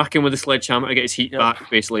has to smack him with a sledgehammer to get his heat back,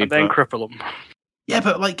 basically. And then cripple him. Yeah,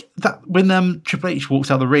 but like that when Triple H walks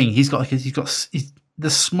out of the ring, he's got the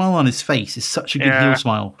smile on his face is such a good heel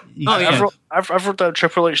smile. I've wrote down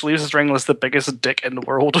Triple H leaves his ring as the biggest dick in the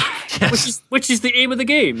world. Yes. Which is the aim of the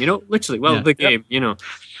game, literally. Well, the game,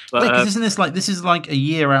 But this is like a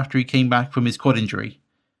year after he came back from his quad injury.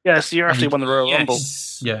 Yeah, it's the year after he won the Royal Rumble.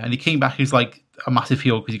 Yeah, and he came back as like a massive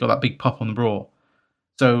heel because he got that big pop on the Raw.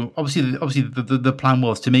 So obviously the plan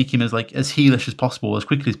was to make him as heelish as possible, as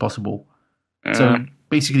quickly as possible. So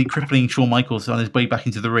basically crippling Shawn Michaels on his way back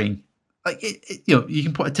into the ring. Like you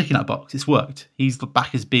can put a tick in that box. It's worked. He's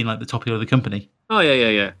back as being like the top heel of the company. Oh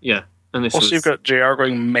yeah. And this you've got JR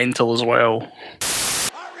going mental as well.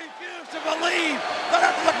 I refuse to believe that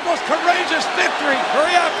after the most courageous victory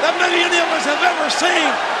that many of us have ever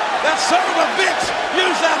seen, that son of a bitch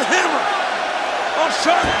used that hammer on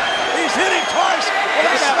Sharp. He's hitting twice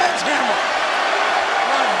with a sledgehammer.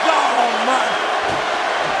 My God almighty.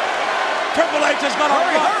 Triple H is going to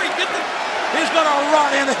he's going to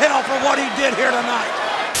rot in hell for what he did here tonight.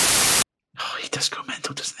 Oh, he does go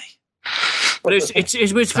mental, doesn't he? But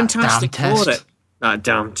it's fantastic for it. That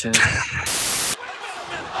damn test.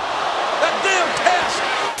 That damn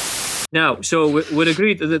test. Now, so we'd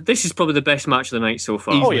agree that this is probably the best match of the night so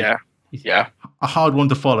far. Oh, yeah. Yeah. A hard one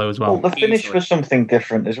to follow as well. Well, the finish was something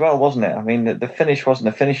different as well, wasn't it? I mean, the finish wasn't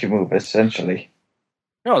a finishing move, essentially.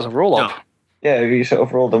 No, it was a roll-up. No. Yeah, he sort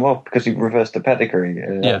of rolled him up because he reversed the pedigree.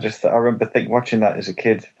 Yeah. I remember watching that as a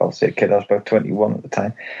kid. I was about 21 at the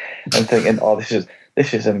time, and thinking, "Oh,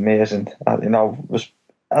 this is amazing." I know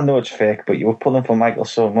it's fake, but you were pulling for Michael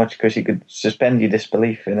so much because you could suspend your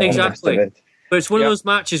disbelief in exactly. the rest of it. But it's one of those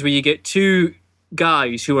matches where you get two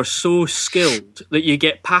guys who are so skilled that you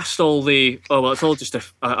get past all it's all just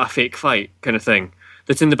a fake fight kind of thing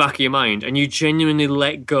that's in the back of your mind, and you genuinely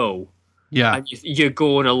let go. Yeah, and you're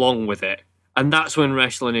going along with it. And that's when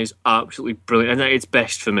wrestling is absolutely brilliant, and at its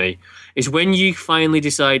best for me is when you finally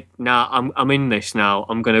decide, nah, I'm in this now.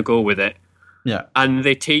 I'm going to go with it. Yeah, and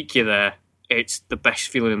they take you there. It's the best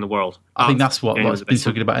feeling in the world. I think that's what's been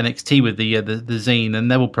talking about NXT with the Zayn and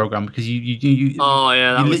Neville program, because you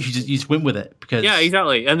literally just win with it because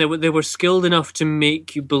exactly. And they were skilled enough to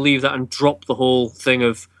make you believe that and drop the whole thing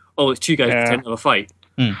of it's two guys pretending to have a fight.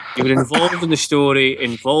 You were involved in the story,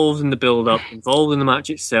 involved in the build up, involved in the match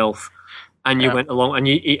itself. And you went along, and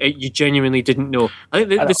you genuinely didn't know. I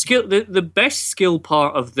think the best skill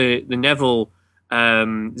part of the Neville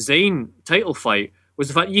Zayn title fight was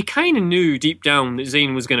the fact you kind of knew deep down that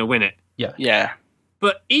Zayn was going to win it. Yeah.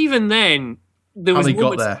 But even then, there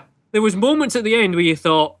was moments at the end where you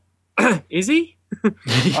thought, is he?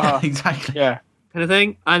 Yeah, exactly. Yeah. Kind of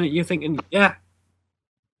thing. And you're thinking, yeah.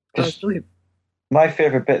 That's brilliant. My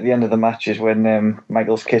favourite bit at the end of the match is when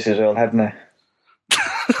Michaels kisses Earl Hebner.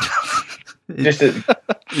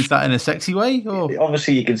 Is that in a sexy way? Or?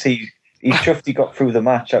 Obviously, you can see he's chuffed he got through the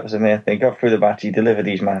match. That was the main thing. He got through the match, he delivered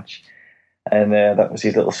his match. And that was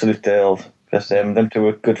his little salute to Earl. Because them two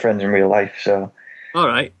were good friends in real life. So all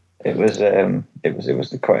right. It was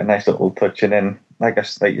quite a nice little touch. And then, like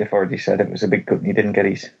you've already said, it was a big good. He didn't get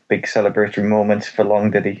his big celebratory moments for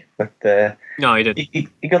long, did he? But no, he didn't.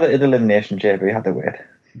 He got it at Elimination Chamber. He had to wait.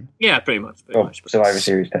 Yeah, pretty much. Survivor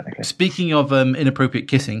Series, technically. Speaking of inappropriate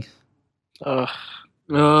kissing, the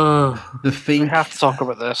Fink. We have to talk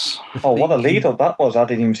about this. Oh, what a lead up that was! I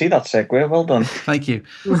didn't even see that segue. Well done. Thank you.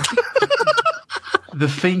 The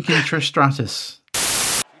Fink and Trish Stratus.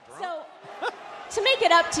 To make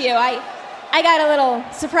it up to you, I got a little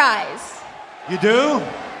surprise. You do?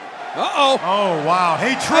 Uh-oh. Oh, wow.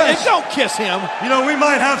 Hey, Trish. Hey, don't kiss him. You know, we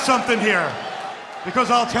might have something here.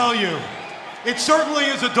 Because I'll tell you, it certainly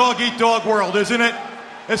is a dog-eat-dog world, isn't it?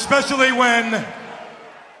 Especially when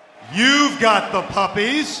you've got the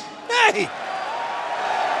puppies. Hey.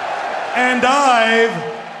 And I've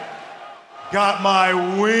got my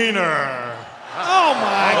wiener. Oh,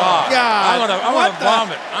 my God. I want to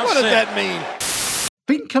vomit. What does that mean?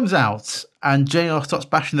 Fink comes out and JR starts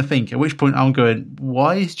bashing the Fink, at which point I'm going,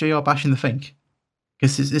 why is JR bashing the Fink?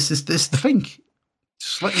 Because it's the Fink.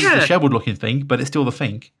 Slightly disheveled looking Fink, but it's still the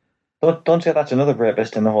Fink. Don't say that's another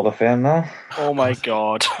rapist in the Hall of Fame now. Oh my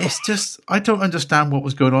God. It's just, I don't understand what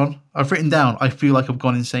was going on. I've written down, I feel like I've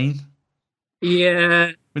gone insane.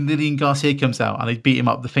 Yeah. When Lillian Garcia comes out and they beat him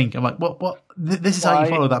up the Fink, I'm like, what? This is how you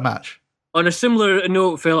follow that match. On a similar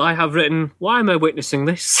note, Phil, I have written, why am I witnessing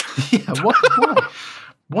this? Yeah, why?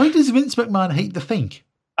 Why does Vince McMahon hate the Fink?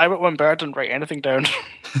 I went one bird and write anything down.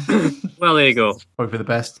 Well, there you go. Probably for the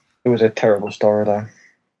best. It was a terrible storyline.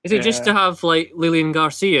 Is it just to have, like, Lillian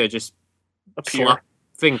Garcia just slap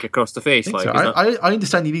Fink across the face? I, I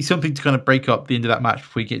understand you need something to kind of break up the end of that match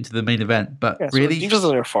before you get into the main event, but really? He was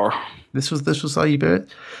there for. This was how you do it?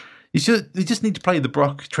 You just need to play the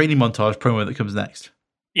Brock training montage promo that comes next.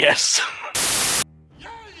 Yes.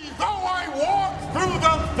 Though I walk through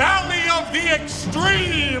the valley of the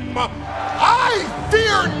extreme, I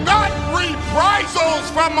fear not reprisals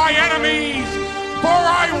from my enemies, for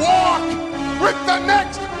I walk with the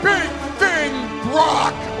next big thing,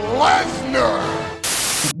 Brock Lesnar.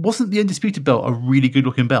 Wasn't the Undisputed belt a really good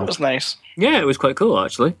looking belt? It was nice. Yeah, it was quite cool,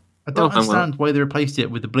 actually. I don't understand why they replaced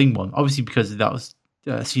it with the bling one. Obviously because that was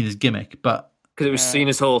seen as gimmick, but... Because it was seen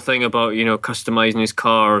his whole thing about, customizing his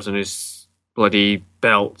cars and his bloody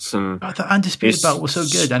belts and... the Undisputed belt was so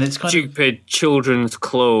good, and it's kind of... Stupid children's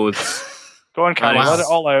clothes. Go on, Cameron, let it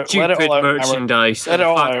all out. Stupid merchandise. Let it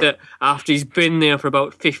all out. That after he's been there for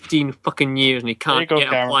about 15 fucking years and he can't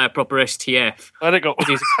apply a proper STF. Let it go.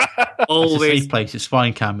 He's always... It's a safe place. It's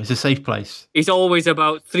fine, Cam. It's a safe place. He's always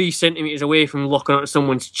about 3 centimetres away from locking onto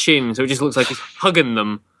someone's chin, so it just looks like he's hugging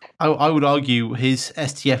them. I would argue his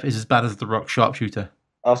STF is as bad as the Rock sharpshooter.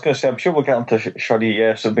 I was going to say, I'm sure we'll get onto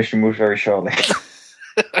shoddy submission moves very shortly.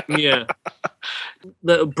 Yeah.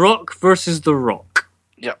 The Brock versus The Rock.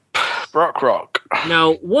 Yep. Rock.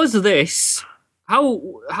 Now, was this...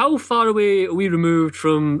 How far away are we removed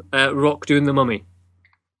from Rock doing The Mummy?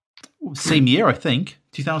 Same year, I think.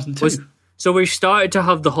 2002. So we started to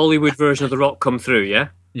have the Hollywood version of The Rock come through, yeah?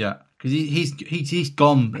 Yeah, because he's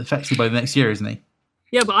gone effectively by the next year, isn't he?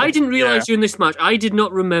 Yeah, but I didn't realise during this match, I did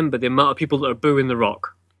not remember the amount of people that are booing The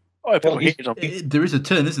Rock. Oh, there is a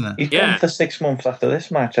turn, isn't there? He's done for 6 months after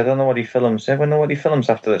this match. I don't know what he films. Everyone know what he films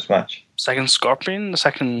after this match? Second Scorpion? The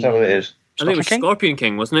second... Is that what it is? I think it was Scorpion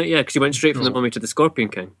King, wasn't it? Yeah, because he went straight from the Mummy to the Scorpion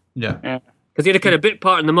King. Yeah. Because he had a kind of bit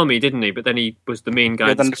part in the Mummy, didn't he? But then he was the main guy.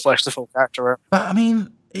 Yeah, then he fleshed the full character out. But, I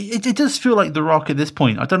mean, it does feel like The Rock at this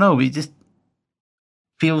point. I don't know. It just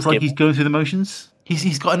feels like he's going through the motions.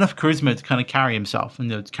 He's got enough charisma to kind of carry himself and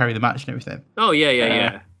to carry the match and everything. Oh,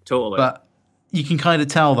 yeah. Totally. But you can kind of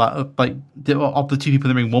tell that, of the two people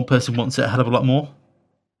in the ring, one person wants it a hell of a lot more.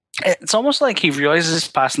 It's almost like he realises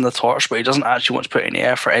he's passing the torch, but he doesn't actually want to put any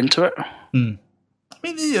effort into it. I mean,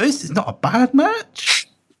 it's not a bad match.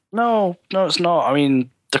 No, it's not. I mean,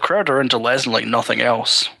 the crowd are into Lesnar like nothing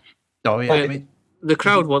else. Oh, yeah. I mean, the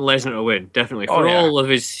crowd want Lesnar to win, definitely. For all of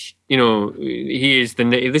his, he is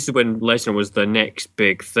this is when Lesnar was the next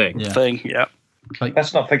big thing. Yeah.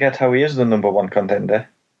 Let's not forget how he is the number one contender.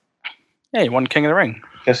 Yeah, he won King of the Ring.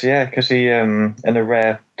 Because he, in a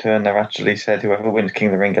rare turn, there actually said whoever wins King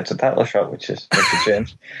of the Ring gets a title shot, which is a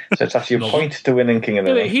change. So it's actually a point to winning King of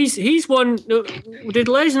the Ring. He's won. Did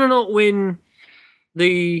Lesnar not win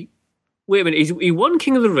the Wait a minute, he won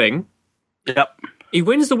King of the Ring. Yep. He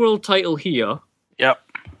wins the world title here. Yep.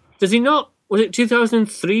 Does he not? Was it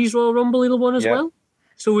 2003's Royal Rumble he won as Yep. well?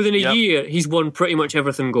 So within a Yep. year, he's won pretty much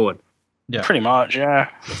everything going. Yeah. Pretty much, yeah.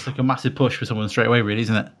 It's like a massive push for someone straight away, really,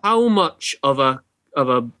 isn't it? How much of a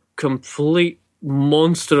complete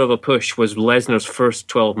monster of a push was Lesnar's first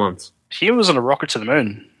 12 months? He was on a rocket to the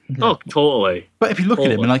moon. Oh, totally. But if you look at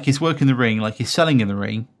him, Totally. and like his work in the ring, like he's selling in the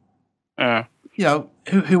ring, Yeah. you know,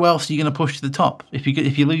 who else are you going to push to the top? If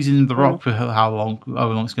you're losing The Rock for however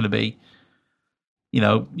long it's going to be, you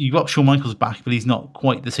know, you got Shawn Michaels back, but he's not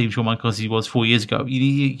quite the same Shawn Michaels he was 4 years ago.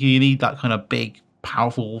 You need that kind of big,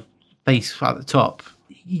 powerful face at the top.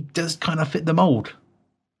 He does kind of fit the mold,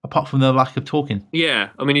 apart from the lack of talking. Yeah,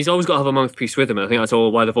 I mean, he's always got to have a mouthpiece with him. I think that's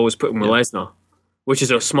all why they've always put him with Lesnar, which is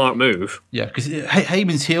a smart move. Yeah, because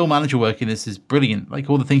Heyman's heel manager work in this is brilliant. Like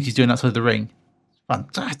all the things he's doing outside the ring,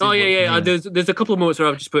 fantastic. Oh yeah. work. There's a couple of moments where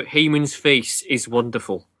I've just put Heyman's face is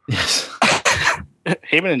wonderful. Yes,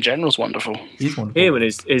 Heyman in general is wonderful. he's wonderful.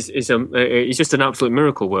 Heyman he's just an absolute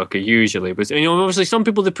miracle worker usually, but you know, obviously some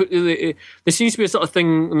people there seems to be a sort of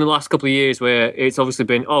thing in the last couple of years where it's obviously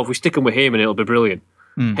been, if we stick him with Heyman, it'll be brilliant.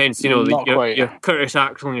 Hence, you know, Not quite. your Curtis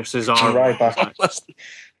Axel and your Cesaro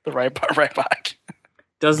The right back.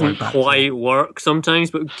 doesn't Right back. quite work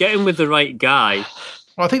sometimes, but get him with the right guy.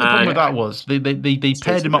 Well, I think the problem with And- that was they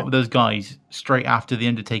paired him up with those guys straight after the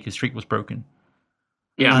Undertaker's streak was broken.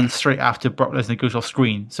 Yeah. And straight after Brock Lesnar goes off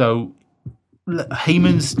screen. So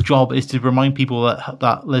Heyman's job is to remind people that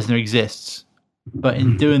Lesnar exists. But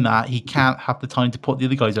in doing that, he can't have the time to put the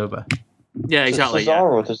other guys over. Yeah, exactly. Yeah,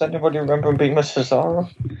 Cesaro. Does anybody remember him being with Cesaro?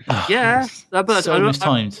 but So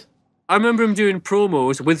mistimed. I remember him doing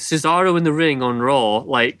promos with Cesaro in the ring on Raw,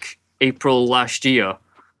 like April last year,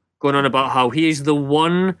 going on about how he is the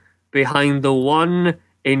one behind the one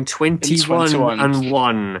in 21 and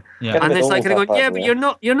 1. Yeah. And it's like, Getting going, old, yeah, by but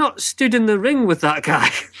the you're not stood in the ring with that guy.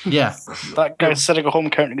 Yeah. That guy's sitting at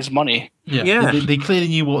home counting his money. Yeah. They clearly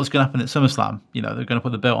knew what was going to happen at SummerSlam. You know, they're going to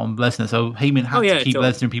put the belt on Lesnar. So Heyman had to keep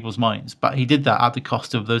Lesnar in people's minds. But he did that at the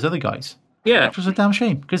cost of those other guys. Yeah. Which was a damn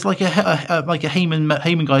shame. Because like a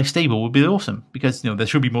Heyman guy stable would be awesome. Because, you know, there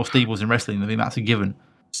should be more stables in wrestling. I think that's a given.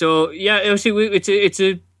 So, yeah, it's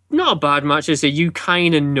a not a bad match. It's you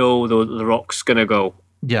kind of know the Rock's going to go.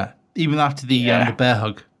 Yeah. Even after the bear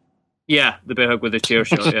hug. Yeah, the bear hug with the chair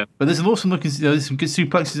shot, yeah. But there's an awesome looking, there's some good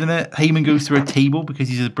suplexes in it. Heyman goes through a table because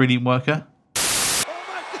he's a brilliant worker. Look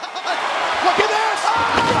at this!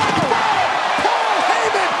 Paul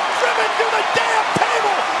Heyman driven to the damn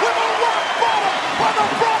table with a rock bottom on the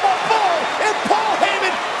Brahma Bull, and Paul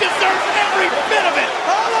Heyman deserves every bit of it.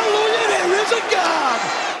 Hallelujah! There is a God.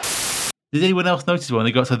 Did anyone else notice when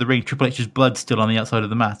they got outside the ring, Triple H's blood still on the outside of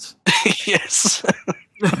the mat? Yes.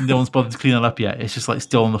 No one's bothered to clean it up yet. It's just like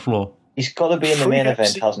still on the floor. He's got to be in the main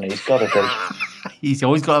event, hasn't he? He's got to be. He's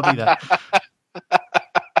always got to be there.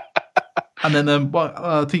 And then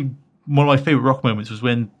I think one of my favourite Rock moments was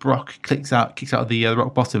when Brock kicks out of the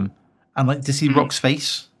Rock bottom, and like to see Rock's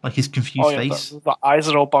face, like his confused face. The eyes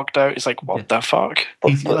are all bugged out. He's like, what the fuck?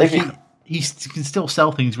 He can still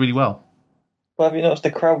sell things really well. Well, have you noticed the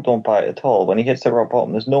crowd don't buy it at all? When he hits the rock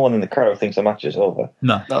bottom, there's no one in the crowd who thinks the match is over.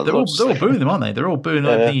 No, they're all booing him, aren't they? They're all booing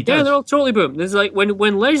everything he does. Yeah, they're all totally booing. There's like when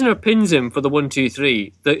Lesnar pins him for the 1, 2,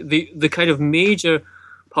 3, the kind of major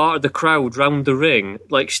part of the crowd round the ring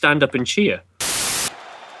like stand up and cheer.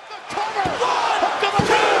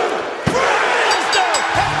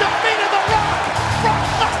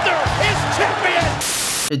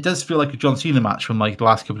 It does feel like a John Cena match from like the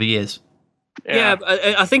last couple of years. Yeah,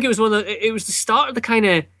 I think it was it was the start of the kind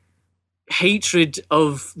of hatred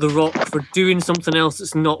of The Rock for doing something else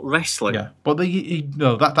that's not wrestling. Yeah, but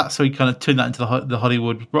that's how he kind of turned that into the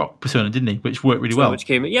Hollywood Rock persona, didn't he? Which worked really well.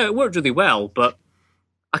 It worked really well, but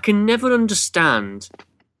I can never understand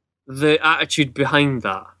the attitude behind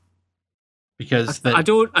that. Because I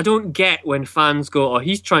don't get when fans go,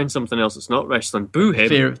 he's trying something else that's not wrestling. Boo him.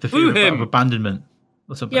 The fear of abandonment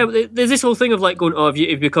or something. Yeah, but there's this whole thing of like going, if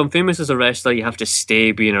you become famous as a wrestler, you have to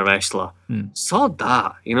stay being a wrestler. Sod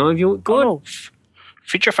that, you know. If you go,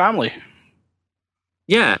 feed your family.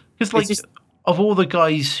 Yeah, because like of all the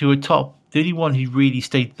guys who were top, the only one who really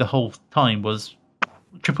stayed the whole time was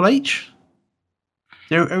Triple H.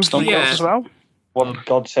 Everybody else as well. What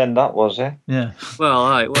godsend that was, eh? Yeah. Well, all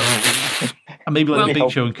right. Well, and maybe like the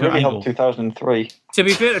Big Show and Kurt really Angle. helped 2003. To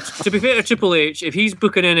be fair to Triple H, if he's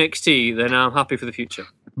booking NXT, then I'm happy for the future.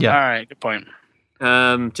 Yeah. All right. Good point.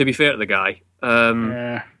 To be fair to the guy.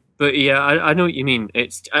 But yeah, I know what you mean.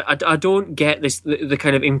 It's I don't get this the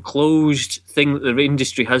kind of enclosed thing that the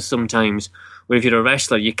industry has sometimes, where if you're a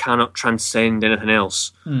wrestler, you cannot transcend anything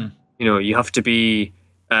else. You you have to be.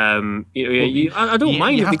 I don't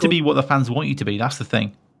mind. You have to be what the fans want you to be. That's the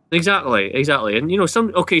thing. Exactly. And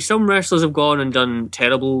some wrestlers have gone and done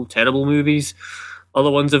terrible movies. Other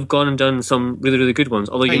ones have gone and done some really, really good ones.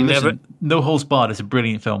 Although No Holds Barred is a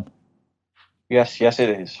brilliant film. Yes, it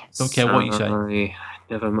is. Don't care what you say.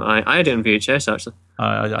 I had it on VHS actually.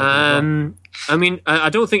 I mean, I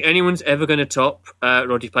don't think anyone's ever going to top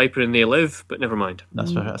Roddy Piper in They Live, but never mind.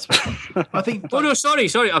 That's fair. I think. Oh no, sorry.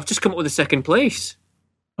 I've just come up with a second place.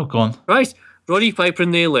 Oh, go on. Right, Roddy Piper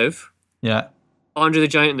and They Live. Yeah. Andre the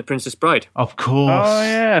Giant and the Princess Bride. Of course. Oh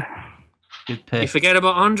yeah. Good pick. You forget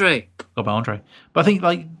about Andre. But I think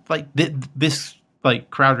this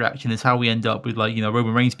crowd reaction is how we end up with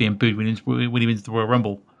Roman Reigns being booed when he went into the Royal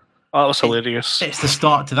Rumble. Oh, that was hilarious. It's the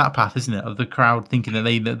start to that path, isn't it? Of the crowd thinking that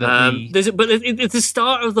it's the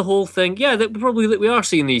start of the whole thing. Yeah, that we are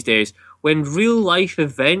seeing these days when real life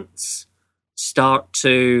events start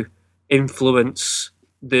to influence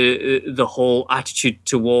the whole attitude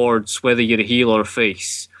towards whether you're a heel or a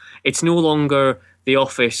face. It's no longer the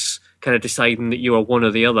office kind of deciding that you are one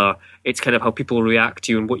or the other. It's kind of how people react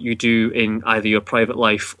to you and what you do in either your private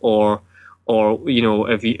life or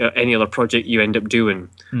any other project you end up doing.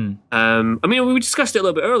 I mean, we discussed it a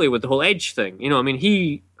little bit earlier with the whole Edge thing. I mean,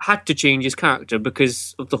 he had to change his character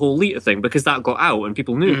because of the whole Lita thing, because that got out and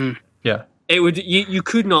people knew. Yeah, it would. You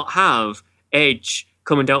could not have Edge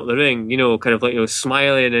coming down the ring, kind of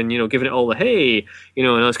smiling and giving it all the hey, and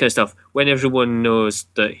all this kind of stuff, when everyone knows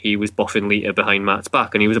that he was boffing Lita behind Matt's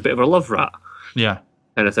back and he was a bit of a love rat. Yeah,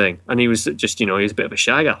 kind of thing, and he was just he was a bit of a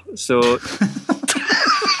shagger. So.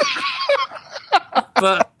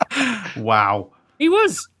 But wow, he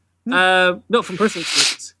was not from personal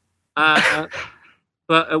experience.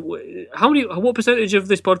 But what percentage of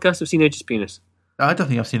this podcast have seen Edge's penis? I don't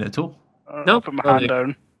think I've seen it at all. No, put my hand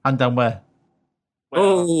down. Hand down where?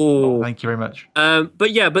 Oh, thank you very much. But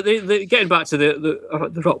getting back to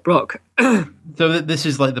the Rock Brock. So this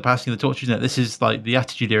is like the passing of the torch, isn't it? This is like the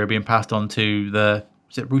Attitude Era being passed on to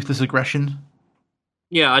Ruthless Aggression?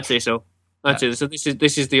 Yeah, I'd say so. I'd say so.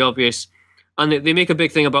 This is the obvious. And they make a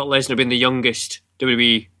big thing about Lesnar being the youngest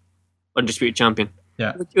WWE Undisputed Champion.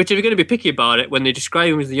 Yeah. Which, if you're going to be picky about it, when they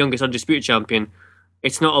describe him as the youngest Undisputed Champion,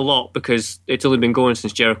 it's not a lot because it's only been going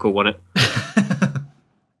since Jericho won it.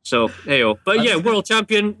 So, hey-oh. But yeah, World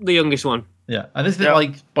Champion, the youngest one. Yeah. And isn't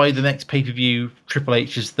it by the next pay-per-view, Triple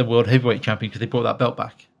H is the World Heavyweight Champion because they brought that belt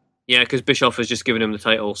back? Yeah, because Bischoff has just given him the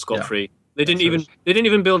title scot-free. Yeah. They didn't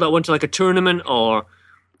even build that one to like a tournament or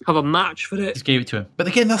have a match for it. Just gave it to him. But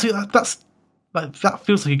again, that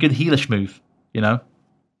feels like a good heelish move,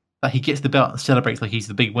 That he gets the belt and celebrates like he's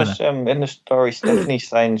the big winner. In the story, Stephanie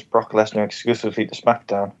signs Brock Lesnar exclusively to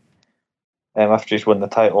SmackDown after he's won the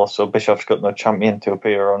title, so Bischoff's got no champion to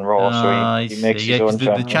appear on Raw, so he makes his own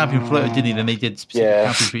champion. The champion floated, didn't he? Then they did specific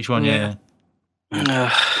champions for each one, yeah.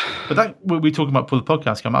 But that what we're talking about for the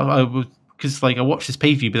podcast, because I watched this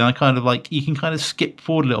pay-per-view, but then I kind of you can kind of skip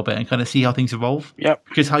forward a little bit and kind of see how things evolve. Yep.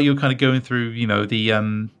 Because how you're kind of going through,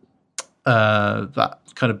 the that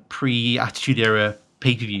kind of pre-Attitude Era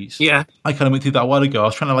pay-per-views. Yeah. I kind of went through that a while ago. I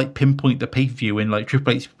was trying to pinpoint the pay-per-view when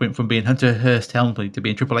Triple H went from being Hunter Hearst Helmsley to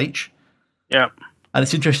being Triple H. Yeah. And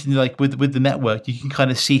it's interesting, with the network, you can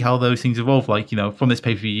kind of see how those things evolve. From this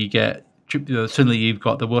pay-per-view, you get suddenly you've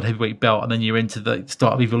got the World Heavyweight belt, and then you're into the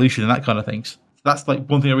start of Evolution and that kind of things. That's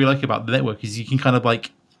one thing I really like about the network is you can kind of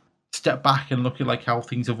step back and look at how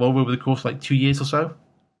things evolve over the course of 2 years or so.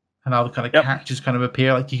 And how the kind of characters kind of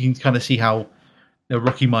appear. You can kind of see how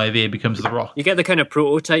Rocky Maivia becomes The Rock. You get the kind of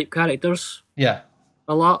prototype characters. Yeah.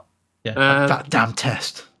 A lot. Yeah. That damn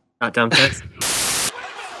test. That damn test.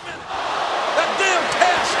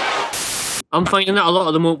 I'm finding that a lot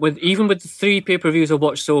at the moment, even with the 3 pay-per-views I've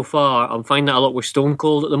watched so far, I'm finding that a lot with Stone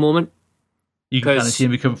Cold at the moment. You can kind of see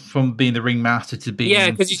him become from being the ringmaster to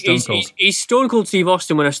being because Stone Cold. He's Stone Cold Steve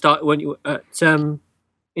Austin when in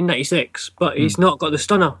 '96, but he's not got the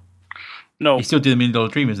stunner. No, he's still doing the $1 Million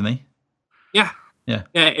Dream, isn't he? Yeah. Yeah.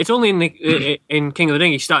 It's only in King of the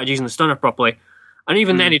Ring he started using the stunner properly, and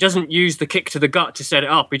even then he doesn't use the kick to the gut to set it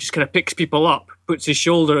up. He just kind of picks people up, puts his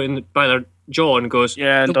shoulder by their jaw, and goes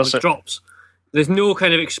and does it. Drops. There's no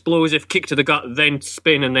kind of explosive kick to the gut, then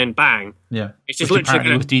spin, and then bang. Yeah. It's just Which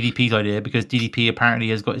literally apparently was DDP's idea, because DDP apparently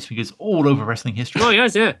has got his fingers all over wrestling history. Oh, he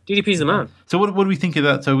has, yeah. DDP's the man. So what do we think of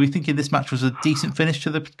that? So we thinking this match was a decent finish to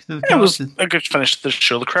the It was a good finish to the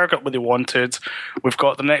show. The crowd got what they wanted. We've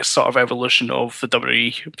got the next sort of evolution of the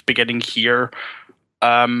WWE beginning here.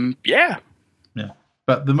 Yeah.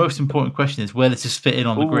 But the most important question is, where does this fit in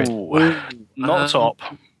on the grid? Not top.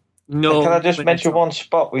 No. Can I just mention one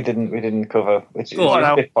spot we didn't cover? It's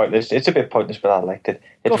a bit pointless. It's a bit pointless, but I liked it.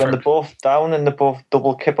 It's when they're both down and they both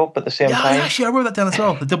double kip up at the same time. Actually, I wrote that down as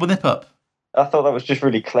well. The double nip up. I thought that was just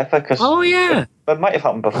really clever because it might have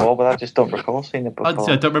happened before, but I just don't recall seeing it before.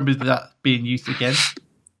 I don't remember that being used again.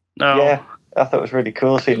 No. Yeah, I thought it was really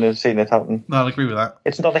cool seeing it happen. No, I'll agree with that.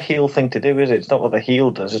 It's not a heel thing to do, is it? It's not what the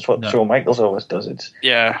heel does. It's what Shawn Michaels always does.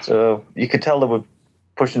 So you could tell they were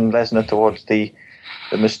pushing Lesnar towards the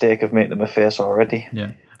mistake of making him a face already.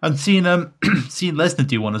 Yeah, and seeing Lesnar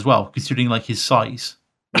do one as well, considering like his size.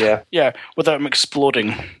 Yeah, without him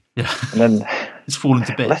exploding. Yeah, and then it's falling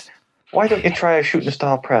to bits. Why don't you try a shooting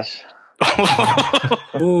star press?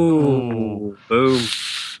 Ooh, boom.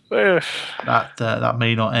 That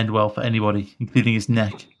may not end well for anybody, including his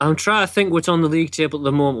neck. I'm trying to think what's on the league table at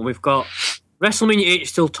the moment. We've got WrestleMania 8 is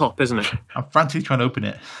still top, isn't it? I'm frantically trying to open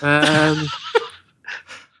it.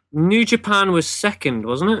 New Japan was second,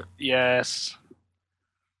 wasn't it? Yes.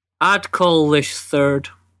 I'd call this third.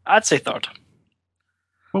 I'd say third.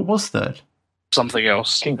 What was third? Something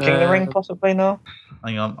else. King of the Ring, possibly, no?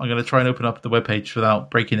 Hang on, I'm going to try and open up the webpage without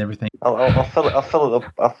breaking everything. I'll fill it up.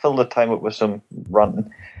 I'll fill the time up with some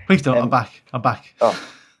ranting. Please don't. I'm back. Oh.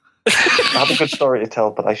 I have a good story to tell,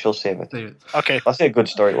 but I shall save it. Okay. I'll say a good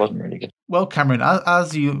story. It wasn't really good. Well, Cameron,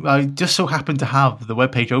 I just so happened to have the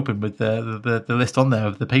webpage open with the list on there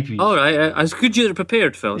of the pay-per-views. All right. It's good you're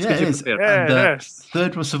prepared, Phil. Yeah, it is. And,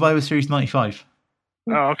 third was Survivor Series 95.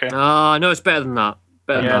 Oh, okay. No, it's better than that.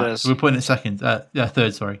 Better than that. It is. So we're putting it second.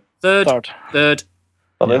 Third, sorry. Third.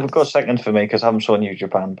 Well, it would go second for me because I haven't saw New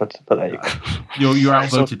Japan, but there you go. You're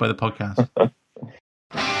outvoted by the podcast.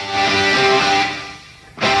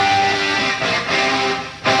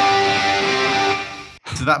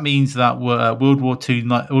 So that means that World War III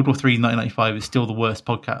 1995 is still the worst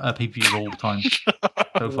podcast pay-per-view of all time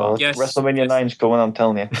so far. Well, WrestleMania 9's going, I'm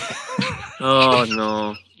telling you. Oh,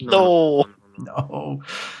 no. No.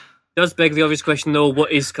 Does beg the obvious question, though,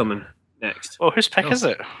 what is coming next? Oh, whose pick is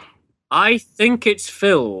it? I think it's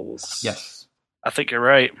Phil's. Yes. I think you're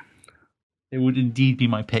right. It would indeed be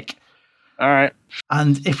my pick. All right.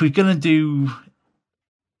 And if we're going to do,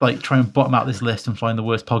 try and bottom out this list and find the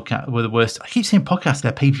worst podcast, or the worst, I keep saying podcast,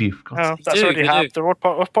 they're pay-per-view. Oh, that's already happened. The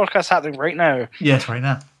podcast happening right now. Yes, right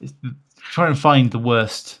now. Try and find the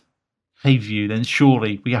worst pay-per-view, then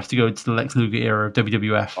surely we have to go to the Lex Luger era of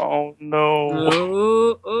WWF. Oh, no.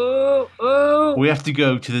 We have to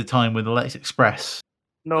go to the time when the Lex Express.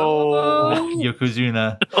 No.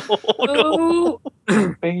 Yokozuna. No.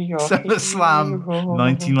 SummerSlam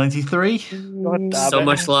 1993.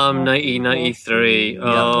 SummerSlam 1993.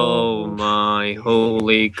 Oh my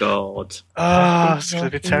holy God. It's going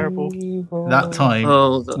to be terrible. That time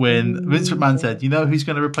when Vince McMahon said, you know who's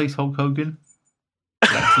going to replace Hulk Hogan?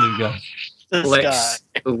 Lex Luger. Lex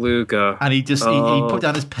Luger. And he put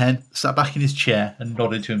down his pen, sat back in his chair and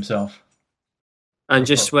nodded to himself. And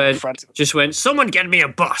just went, someone get me a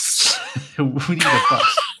bus. We need a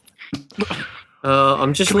bus.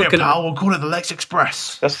 I'm just looking. We'll call it the Lex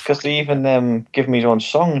Express. That's because he even gave me his own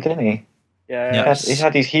song, didn't he? Yeah. He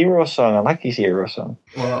had his hero song. I like his hero song.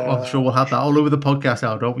 Well, I'm sure we'll have that all over the podcast,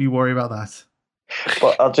 Al. Don't you worry about that.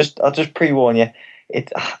 But I'll just pre-warn you.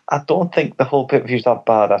 I don't think the whole pay-per-view's that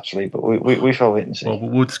bad, actually, but we shall wait and see. Well,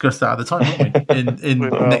 we'll discuss that at the time, won't we? In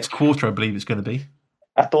the next quarter, I believe it's going to be.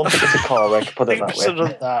 I don't think it's a car wreck, put it that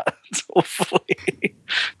way. That, hopefully.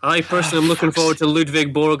 I personally am looking forward to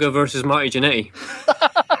Ludwig Borga versus Marty Jannetty.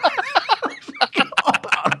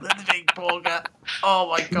 Ludwig Borga. Oh,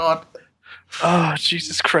 my God. Oh,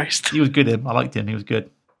 Jesus Christ. He was good, him. I liked him. He was good.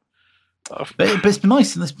 But it's been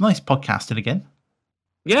nice. It's nice podcasting again.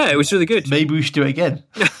 Yeah, it was really good. Maybe we should do it again.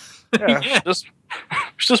 Yeah.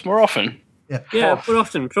 Just more often. Yeah, more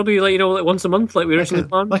often. Probably once a month, like we originally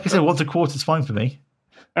planned. Like I said, once a quarter is fine for me.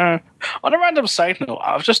 On a random side note,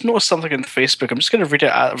 I've just noticed something on Facebook. I'm just going to read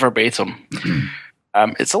it out verbatim.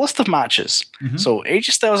 It's a list of matches. Mm-hmm. So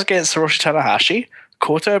AJ Styles against Hiroshi Tanahashi,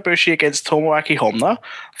 Kota Ibushi against Tomoaki Honma,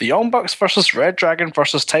 the Young Bucks versus Red Dragon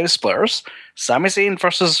versus Time Splitters, Sami Zayn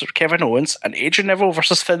versus Kevin Owens, and AJ Neville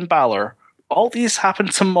versus Finn Balor. All these happen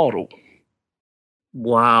tomorrow.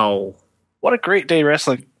 Wow. What a great day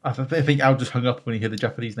wrestling. I think Al just hung up when he heard the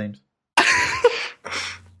Japanese names.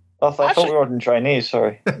 I thought we were in Chinese,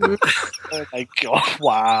 sorry. Oh my God,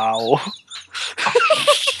 wow.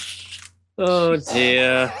 Oh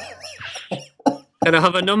dear. Can I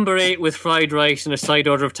have a number 8 with fried rice and a side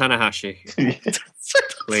order of Tanahashi?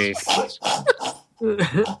 Please.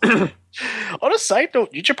 On a side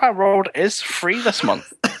note, New Japan World is free this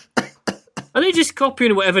month. Are they just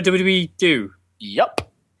copying whatever WWE do?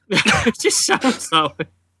 Yup. It just sounds that way.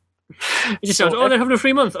 It just sounds, they're having a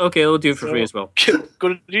free month. Okay, they'll do it for free as well. Go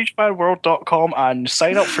to NewJapanWorld.com and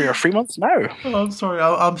sign up for your free month now. Oh, I'm sorry.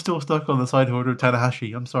 I'm still stuck on the side order of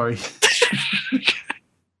Tanahashi. I'm sorry.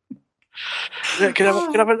 Can I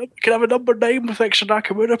have a number 9 with extra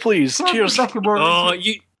Nakamura, please? Cheers. Can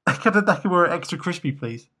the Nakamura extra crispy,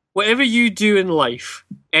 please? Whatever you do in life,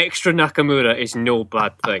 extra Nakamura is no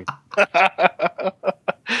bad thing.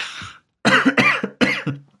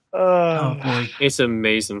 Oh boy, it's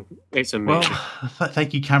amazing. It's amazing. Well,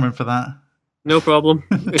 thank you, Cameron, for that. No problem.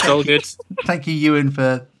 It's all good. Thank you, Ewan,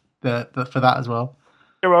 for that as well.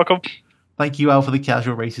 You're welcome. Thank you, Al, for the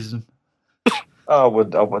casual racism. I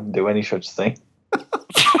wouldn't do any such thing.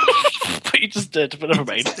 But you just did, but never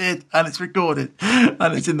mind. Did, and it's recorded,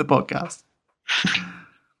 and it's in the podcast.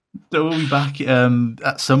 So we'll be back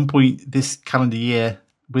at some point this calendar year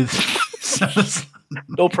with SummerSlam.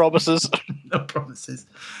 No promises. No promises.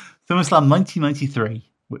 SummerSlam 1993,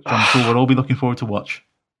 which I'm sure we'll all be looking forward to watch.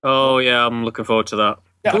 Oh yeah, I'm looking forward to that.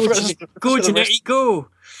 Yeah, go, Janetti, go!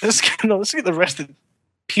 Let's get the rest of the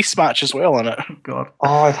peace match as well on it. Oh, God.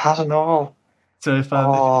 Oh, it hasn't all. So if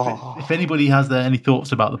anybody has any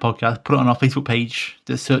thoughts about the podcast, put it on our Facebook page.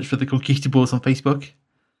 Just search for the Conquistadors on Facebook.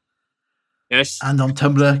 Yes. And on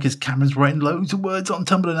Tumblr, because Cameron's writing loads of words on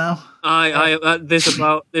Tumblr now.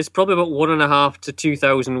 There's probably about 1,500 to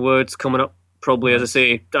 2,000 words coming up. Probably, as I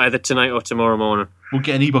say, either tonight or tomorrow morning. We'll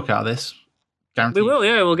get an ebook out of this. Guaranteed. We will,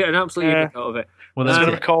 yeah. We'll get an absolute ebook out of it. Well, it's going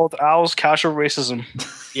to be called Al's Casual Racism.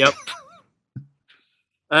 Yep.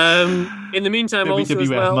 In the meantime, also as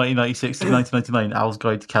well, 1996 to 1999, Al's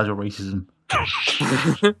Guide to Casual Racism.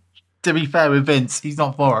 To be fair with Vince, he's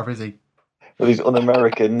not far off, is he? Well, he's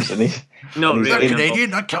un-Americans, and he's really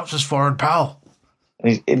Canadian. That counts as foreign, pal. And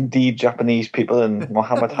he's indeed Japanese people, and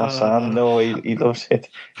Mohammed Hassan. No, he loves it.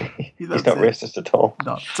 He's not racist at all.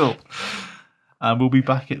 Not at all. And we'll be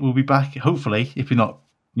back. Hopefully, if you're not,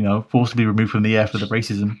 forcibly removed from the air for the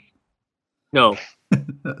racism. No.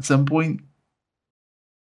 At some point.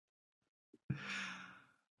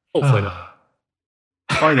 Hopefully not.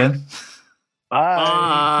 Bye then.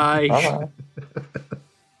 Bye. Bye.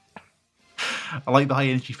 I like the high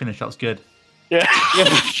energy finish. That was good. Yeah.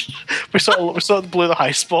 we sort of blew the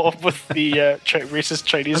high spot with the racist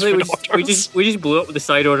Chinese food orders. We just blew up with the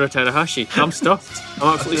side order of Tanahashi. I'm stuffed.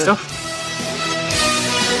 I'm absolutely stuffed.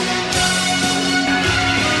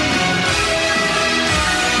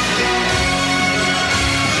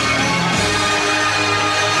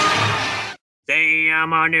 Say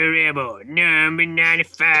I'm on the rebel, number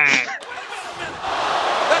 95.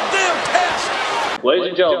 That damn test! Ladies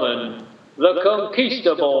and gentlemen, the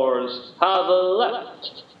Conquistadors have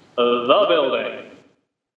left the building.